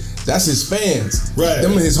said that's his fans. Right.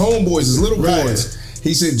 Them are his homeboys, his little boys.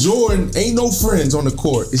 He said Jordan ain't no friends on the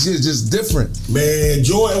court. It's just different. Man,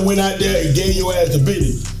 Jordan went out there and gave your ass the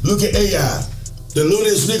business. Look at AI. The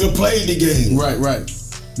littlest nigga played the game. Right.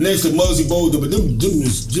 Next to Muggsy Bogues, but them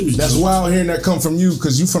that's wild hearing that come from you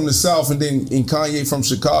because you from the South and then in Kanye from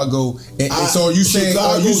Chicago. And so are you saying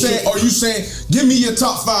give me your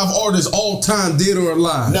top 5 artists all time, dead or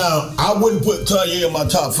alive? Now, I wouldn't put Kanye in my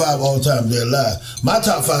top 5 all time, dead or alive. My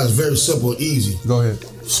top 5 is very simple and easy. Go ahead.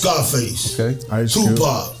 Scarface. Okay.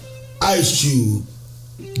 Tupac. Ice Cube.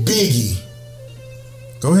 Biggie.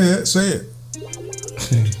 Go ahead, say it.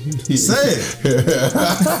 Say it. You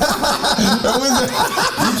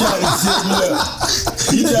trying to set me up.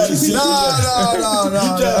 You trying to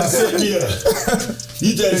set me up.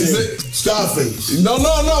 You trying to say Scarface. No.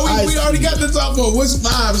 We already got the top 4. What's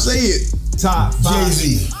 5? Say it. Top 5.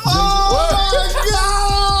 Jay-Z. Oh my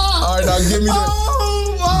God. All right, now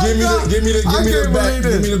give me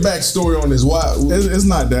the backstory on this. Why? It's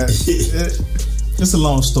not that. It's a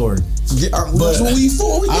long story. That's what we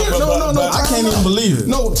for. No. I can't even believe it.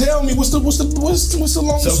 No, tell me what's the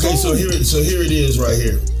long story? Okay, so here it is right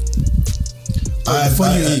here.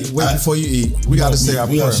 Before you eat, we got to say our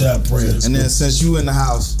prayer. We got to say our prayers. And then since you in the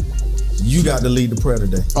house, you got to lead the prayer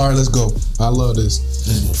today. All right, let's go. I love this.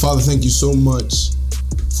 Father, thank you so much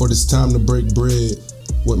for this time to break bread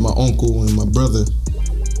with my uncle and my brother.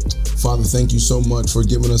 Father, thank you so much for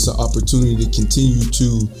giving us an opportunity to continue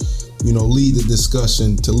to lead the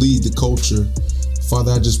discussion, to lead the culture.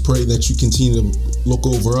 Father, I just pray that you continue to look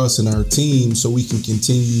over us and our team so we can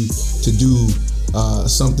continue to do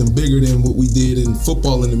something bigger than what we did in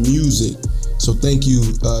football and the music. So thank you,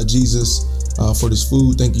 Jesus, for this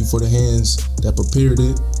food. Thank you for the hands that prepared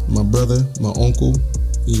it. My brother, my uncle,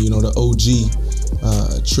 the OG,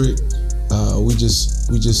 Trick. We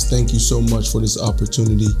just thank you so much for this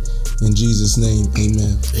opportunity. In Jesus' name,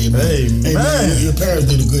 amen. Amen. Hey, man, your parents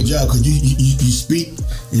did a good job because you speak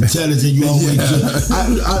intelligent. You always.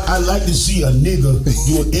 I like to see a nigga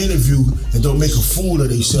do an interview and don't make a fool of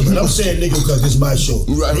themselves. And I'm saying nigga because it's my show.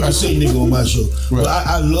 Right. You can say nigga on my show. Right. But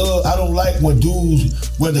I don't like when dudes,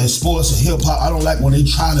 whether it's sports or hip hop, I don't like when they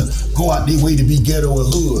try to go out their way to be ghetto or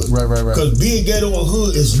hood. Right. Because being ghetto or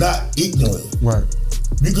hood is not ignorant. Right.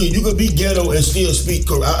 You could be ghetto and still speak.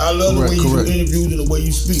 I love the way you do interviews and the way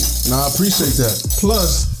you speak. No, I appreciate that.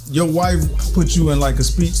 Plus, your wife put you in like a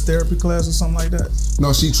speech therapy class or something like that?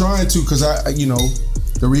 No, she trying to, because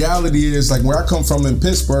the reality is, like, where I come from in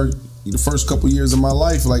Pittsburgh, the first couple years of my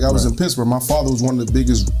life, like, I was in Pittsburgh. My father was one of the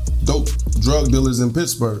biggest dope drug dealers in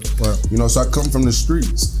Pittsburgh. Right. So I come from the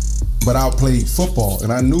streets, but I played football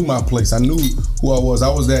and I knew my place. I knew who I was.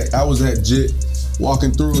 I was that jit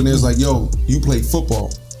walking through, and it was like, yo, you play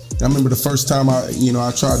football. And I remember the first time I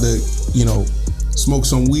tried to, smoke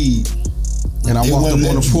some weed, and I walked up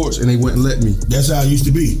on the porch, and they wouldn't let me. That's how it used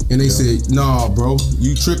to be. And they said, nah, bro,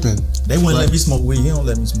 you tripping. They wouldn't let me smoke weed. He don't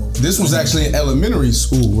let me smoke weed. This was actually in elementary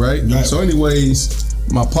school, right? So anyways,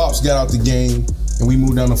 my pops got out the game, and we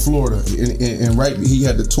moved down to Florida. And right, he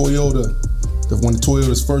had the Toyota, when the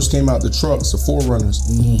Toyotas first came out, the trucks, the 4Runners.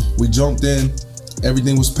 Mm-hmm. We jumped in,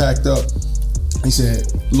 everything was packed up. He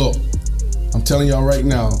said, look, I'm telling y'all right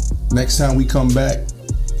now, next time we come back,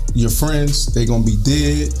 your friends, they gonna be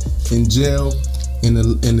dead, in jail, and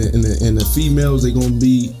the females, they gonna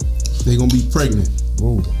be pregnant.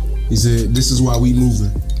 Whoa. He said, this is why we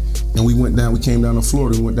moving. And we came down to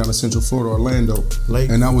Florida, we went down to Central Florida, Orlando.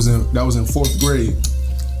 And that was in 4th grade.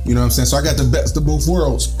 You know what I'm saying? So I got the best of both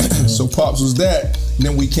worlds. So Pops was that. And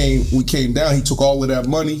then we came down, he took all of that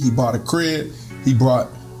money, he bought a crib, he brought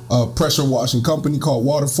a pressure washing company called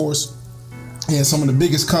Water Force. He had some of the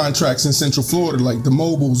biggest contracts in Central Florida, like the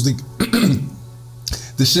Mobiles, the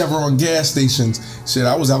Chevron gas stations. Shit,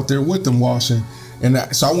 I was out there with them washing. And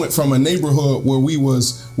so I went from a neighborhood where we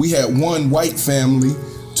had one white family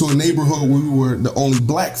to a neighborhood where we were the only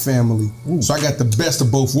black family. Ooh. So I got the best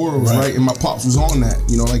of both worlds, right? And my pops was on that.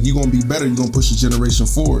 Like, you're gonna be better, you're gonna push your generation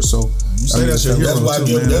forward. So that's why I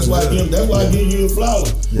give you a flower.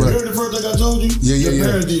 You heard the first thing I told you? Your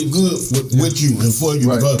parents did good with you and for you.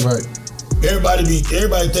 Right. Everybody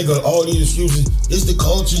think of all these excuses. It's the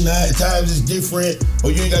culture now. At times it's different. Or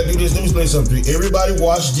you ain't got to do this. Let me explain something. Everybody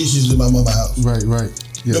wash dishes in my mama's house. Right.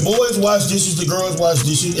 Yes. The boys wash dishes. The girls wash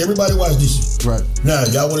dishes. Everybody wash dishes. Right. Now,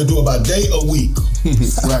 y'all want to do it by day or week?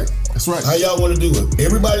 Right. That's right. How y'all want to do it?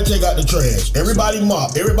 Everybody take out the trash. Everybody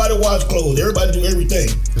mop. Everybody wash clothes. Everybody do everything.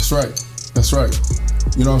 That's right.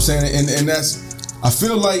 You know what I'm saying? And that's, I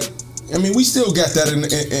feel like, we still got that in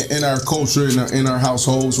our culture, in our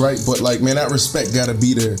households, right? But like, man, that respect gotta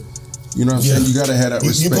be there. You know what I'm saying? You gotta have that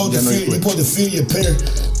respect. You're supposed to feel your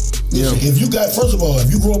parents. Yeah. If you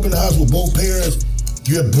grew up in a house with both parents,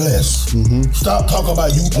 you're blessed. Mm-hmm. Stop talking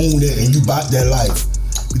about you own it and you bought that life.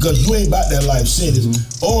 Because you ain't bought that life since.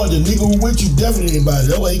 Mm-hmm. Or the nigga who with you definitely ain't bought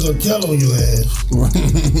it. That's why he gonna tell on your ass.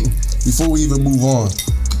 Before we even move on.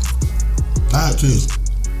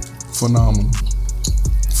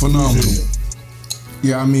 Phenomenal.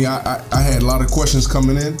 Yeah, I had a lot of questions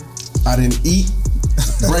coming in. I didn't eat.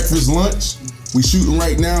 Breakfast, lunch. We shooting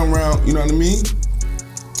right now around, you know what I mean?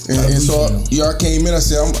 And so y'all came in, I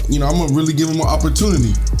said, I'm gonna really give them an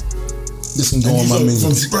opportunity. This can go on my menu.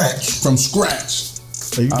 From scratch.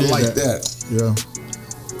 So I like that. Yeah.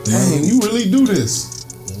 Dang, you really do this.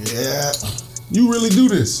 Yeah. You really do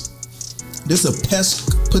this. This a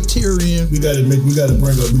pescatarian. We got to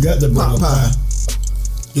bring up pie.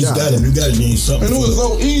 You got to need something. And it was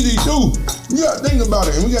so easy too. You got to think about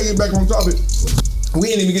it. And we got to get back on topic. We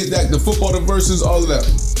ain't even get back to football, the verses, all of that.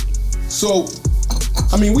 So,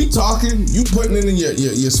 we talking. You putting in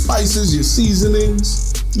your spices, your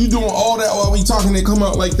seasonings. You doing all that while we talking. They come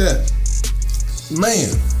out like that.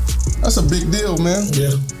 Man, that's a big deal, man.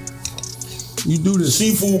 Yeah. You do this.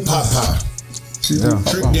 Seafood pot pie.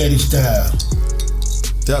 Trick Daddy style.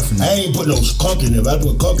 Definitely. I ain't put no skunk in there. I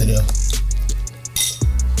put skunk in there.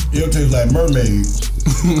 It'll taste like mermaid.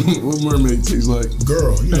 What mermaid tastes like?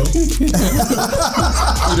 Girl, Eat a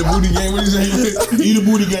booty game. What do you say? Eat a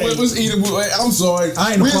booty game. What's eat a booty? I'm sorry.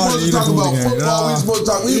 I ain't supposed to talk about football. We supposed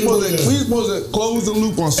to talk. We supposed to close the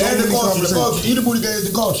loop on so many conversations. The culture. Eat a booty game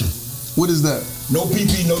is the culture. What is that? No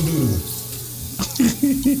PP, no doodle.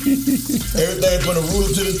 Everything from the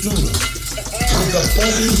ruler to the tutor. was the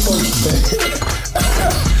funkiest person.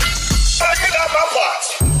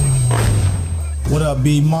 What up,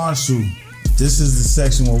 B. Marshall? This is the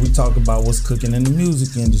section where we talk about what's cooking in the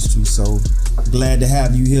music industry. So glad to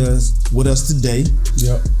have you here with us today.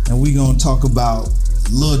 Yep. And we gonna talk about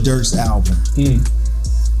Lil Durk's album.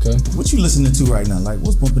 Okay. What you listening to right now? Like,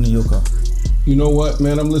 what's bumping in your car? You know what,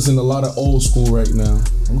 man? I'm listening to a lot of old school right now.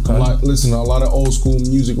 Okay. I'm listening to a lot of old school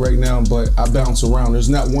music right now, but I bounce around. There's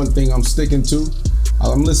not one thing I'm sticking to.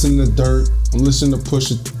 I'm listening to Durk. I'm listening to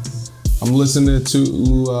Pusha. I'm listening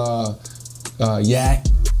to Yak.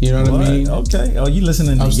 You know what I mean? Okay. Oh, you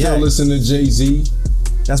listening to I'm still Yak. listening to Jay-Z.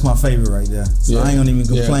 That's my favorite right there. So Yeah. I ain't gonna even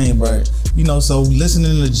complain, Yeah, but right. you know, so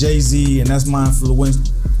listening to Jay-Z, and that's my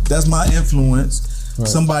influence. Right.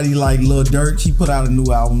 Somebody like Lil Durk, he put out a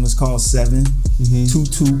new album. It's called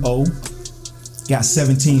 7220. Got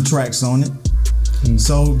 17 tracks on it.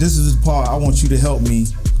 So this is the part I want you to help me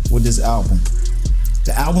with this album.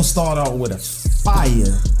 The album started out with a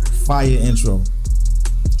fire intro.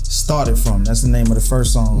 Started from. That's the name of the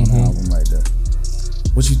first song on the album right there.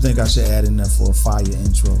 What you think I should add in there for a fire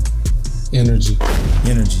intro? Energy.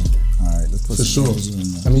 Energy. All right, let's put For some sure. energy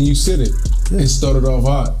in there. I mean, you said it. Yeah. It started off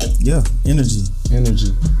hot. Yeah, energy.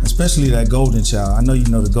 Energy. Especially that Golden Child. I know you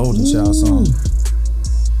know the Golden Child song.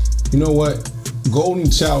 You know what? Golden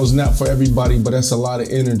Child is not for everybody, but that's a lot of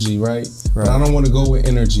energy, right? But I don't want to go with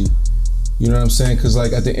energy. You know what I'm saying? Because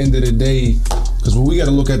like at the end of the day, because when we got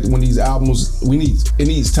to look at when these albums, it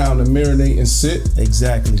needs time to marinate and sit.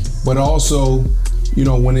 Exactly. But also, you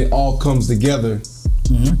know, when it all comes together,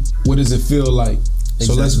 what does it feel like?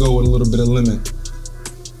 So let's go with a little bit of lemon.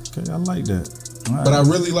 Okay, I like that. All right. But I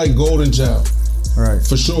really like Golden Child. Right.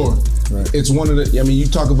 For sure. Right. It's one of the, I mean, you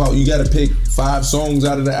talk about you got to pick 5 songs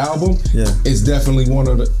out of the album. Yeah. It's definitely one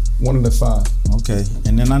of the 5. Okay.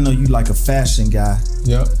 And then I know you like a fashion guy.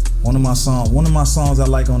 Yep. One of my songs I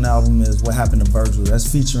like on the album is What Happened to Virgil.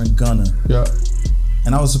 That's featuring Gunna. Yep.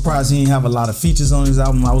 And I was surprised he didn't have a lot of features on his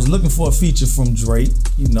album. I was looking for a feature from Drake,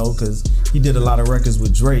 you know, because he did a lot of records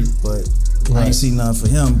with Drake, but I ain't seen none for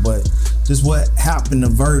him. But just What Happened to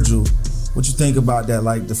Virgil, what you think about that,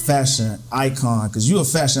 like the fashion icon? Because you're a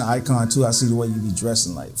fashion icon too. I see the way you be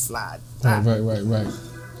dressing, like fly. Right.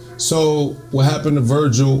 So What Happened to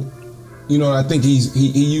Virgil, you know, I think he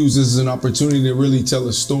uses an opportunity to really tell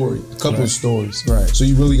a story, a couple of stories. Right. So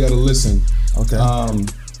you really got to listen. Okay.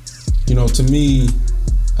 You know, to me,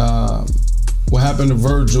 What Happened to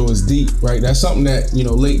Virgil is deep, right? That's something that, you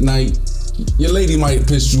know, late night, your lady might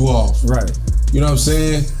piss you off. Right. You know what I'm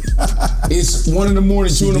saying? It's 1 in the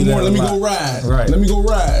morning, 2 in the morning, let me go ride. Right. Let me go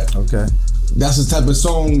ride. Okay. That's the type of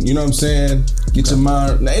song, you know what I'm saying? Get your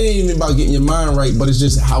mind, now, it ain't even about getting your mind right, but it's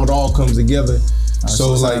just how it all comes together. Right,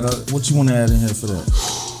 so like, what you want to add in here for that?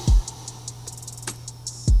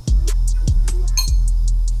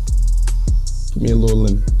 give me a little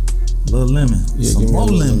lemon. Little lemon. Yeah, Some give me more a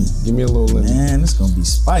little lemon. Give me a little lemon. Man, it's gonna be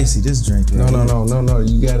spicy, this drink. No. Right?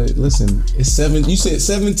 You gotta listen. It's 7. You said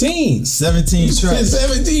 17. 17 You said tracks.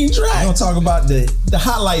 17 We're tracks. gonna talk about the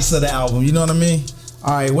highlights of the album, you know what I mean?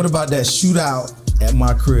 All right, what about that shootout at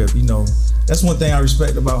my crib? You know, that's one thing I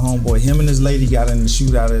respect about Homeboy. Him and his lady got in the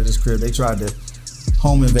shootout at his crib. They tried to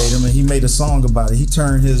home invade him, and he made a song about it. He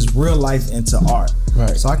turned his real life into art.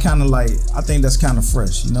 Right. So I think that's kind of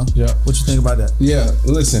fresh, you know? Yeah. What you think about that? Yeah,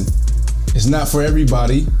 listen. It's not for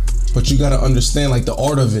everybody, but you gotta understand like the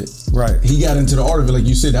art of it. Right. He got into the art of it, like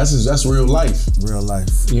you said. That's real life. Real life.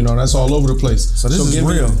 You know, that's all over the place. So this is give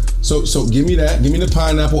me- real. So give me that. Give me the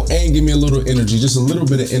pineapple and give me a little energy, just a little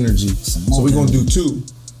bit of energy. So we're gonna do 2.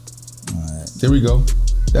 All right. There we go.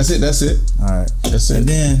 That's it. All right. That's it. And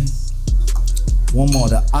then one more,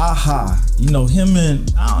 the Aha. You know, him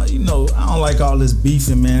and, I don't like all this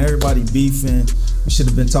beefing, man. Everybody beefing. We should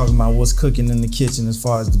have been talking about what's cooking in the kitchen as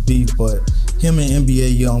far as the beef, but him and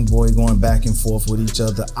NBA Youngboy going back and forth with each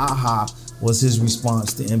other. Aha was his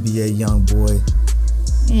response to NBA Youngboy.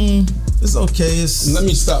 It's okay. Let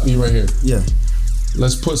me stop you right here. Yeah.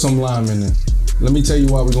 Let's put some lime in there. Let me tell you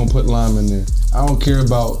why we're gonna put lime in there. I don't care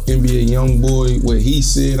about NBA Youngboy, what he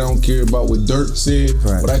said. I don't care about what Durk said.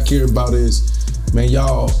 Right. What I care about is, man,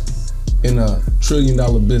 y'all in a $1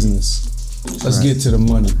 trillion business. Let's get to the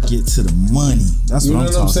money. Get to the money. That's You what know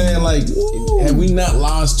I'm what I'm saying? about. Like, have we not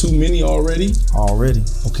lost too many already? Already.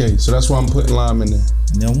 Okay, so that's why I'm putting lime in there.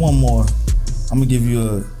 And then one more. I'm gonna give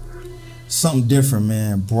you something different,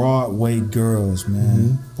 man. Broadway Girls,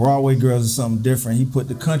 man. Broadway Girls is something different. He put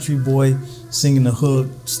the country boy singing the hook,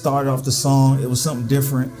 started off the song. It was something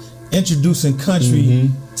different. Introducing country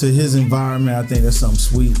to his environment, I think that's something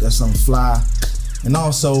sweet. That's something fly. And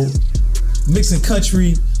also mixing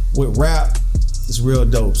country with rap is real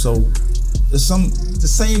dope. So it's the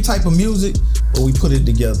same type of music, but we put it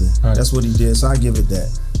together. Right. That's what he did, so I give it that.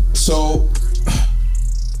 So,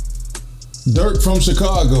 Dirk from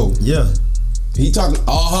Chicago. Yeah. He talking,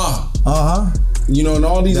 you know, and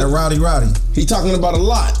all these. That Rowdy. He talking about a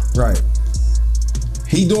lot. Right.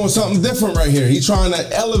 He doing something different right here. He trying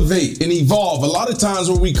to elevate and evolve. A lot of times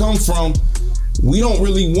where we come from, we don't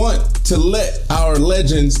really want to let our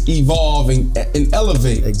legends evolve and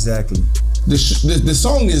elevate. Exactly. The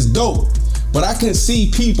song is dope, but I can see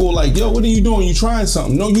people like, yo, what are you doing? You trying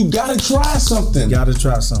something? No, you gotta try something. You gotta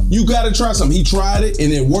try something. You gotta try something. He tried it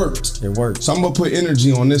and it worked. It worked. So I'm gonna put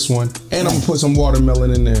energy on this one, and I'm gonna put some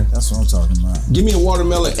watermelon in there. That's what I'm talking about. Give me a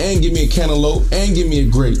watermelon and give me a cantaloupe and give me a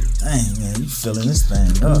grape. Dang, man, you feeling this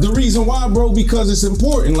thing up. The reason why, bro, because it's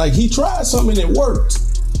important. Like, he tried something and it worked.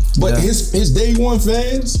 But his day one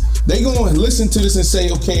fans, they gonna listen to this and say,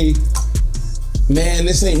 okay, man,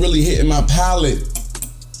 this ain't really hitting my palate.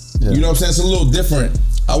 Yeah. You know what I'm saying? It's a little different.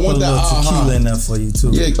 I want put a little tequila in there for you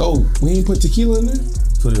too. Yeah. Oh, we ain't put tequila in there?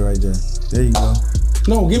 Put it right there. There you go.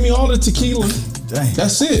 No, give me all the tequila. Dang.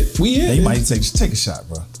 That's it. We in. Yeah, you might take a shot,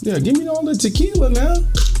 bro. Yeah, give me all the tequila now.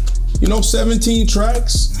 You know, 17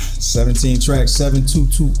 tracks. 17 tracks,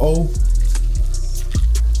 7220.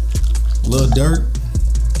 Lil Durk.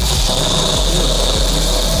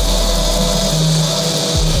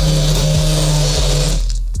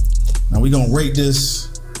 Now we gonna rate this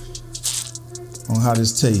on how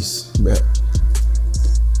this tastes. Bet.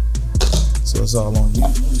 So it's all on you.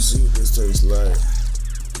 Let me see what this tastes like.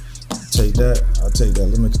 Take that. I'll take that.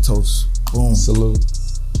 Let me make a toast. Boom. Salute.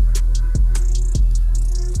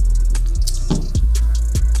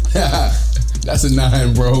 That's a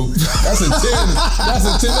 9, bro. That's a 10. That's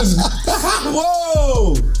a 10.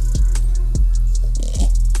 Whoa!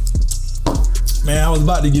 Man, I was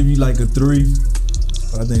about to give you like a 3.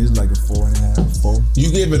 But I think it's like a 4.5, 4.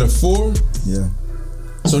 You gave it a 4? Yeah.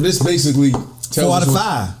 So this basically 4 out of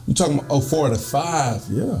 5. You talking about 4 out of 5?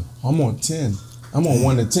 Yeah. I'm on 10. I'm on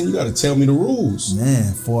 1 to 10. You gotta tell me the rules.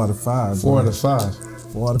 Man, 4 out of 5. 4 out of 5.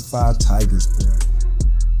 4 out of 5 Tigers, bro.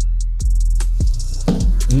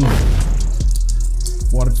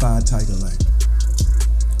 4 out of 5 Tiger like.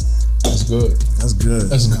 That's good. That's good.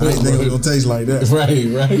 That's good. I didn't think it was gonna taste like that. Right.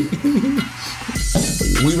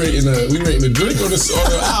 We rating the drink or the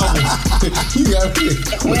album? You got me.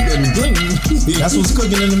 The drink. That's what's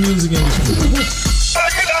cooking in the music industry.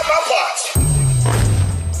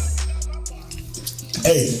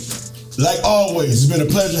 Hey, like always, it's been a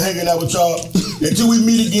pleasure hanging out with y'all. Until we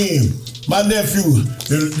meet again, my nephew,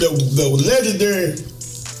 the legendary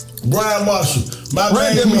Brian Marshall.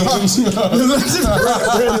 Brandon Marshall.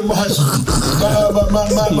 Brandon Marshall.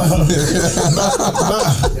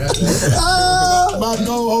 My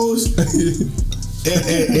co-host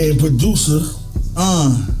and producer.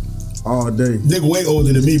 All day. Nigga way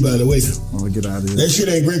older than me, by the way. Oh, get out of here. That shit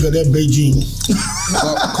ain't great because that Beijing.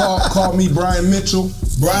 Call me Brian Mitchell.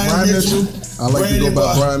 Brian Mitchell. I like to go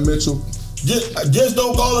by Brian Mitchell. Just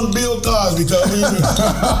don't call him Bill Cosby, because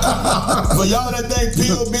for y'all that think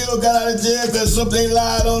Bill got out of jail because something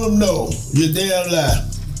lied on him, no. You're damn lie.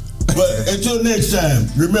 But until next time,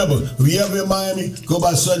 remember, if you ever in Miami, go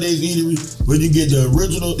by Sunday's Eatery, where you get the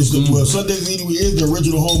original. Well, Sunday's Eatery is the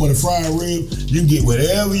original home of the fried rib. You can get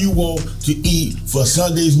whatever you want to eat for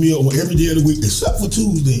Sunday's meal on every day of the week, except for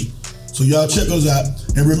Tuesday. So y'all check us out.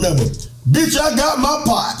 And remember, bitch, I got my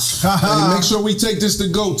pots. Hey, make sure we take this to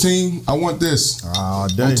go, team. I want this. Oh,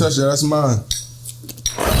 damn. Don't touch that. That's mine.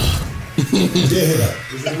 Yeah.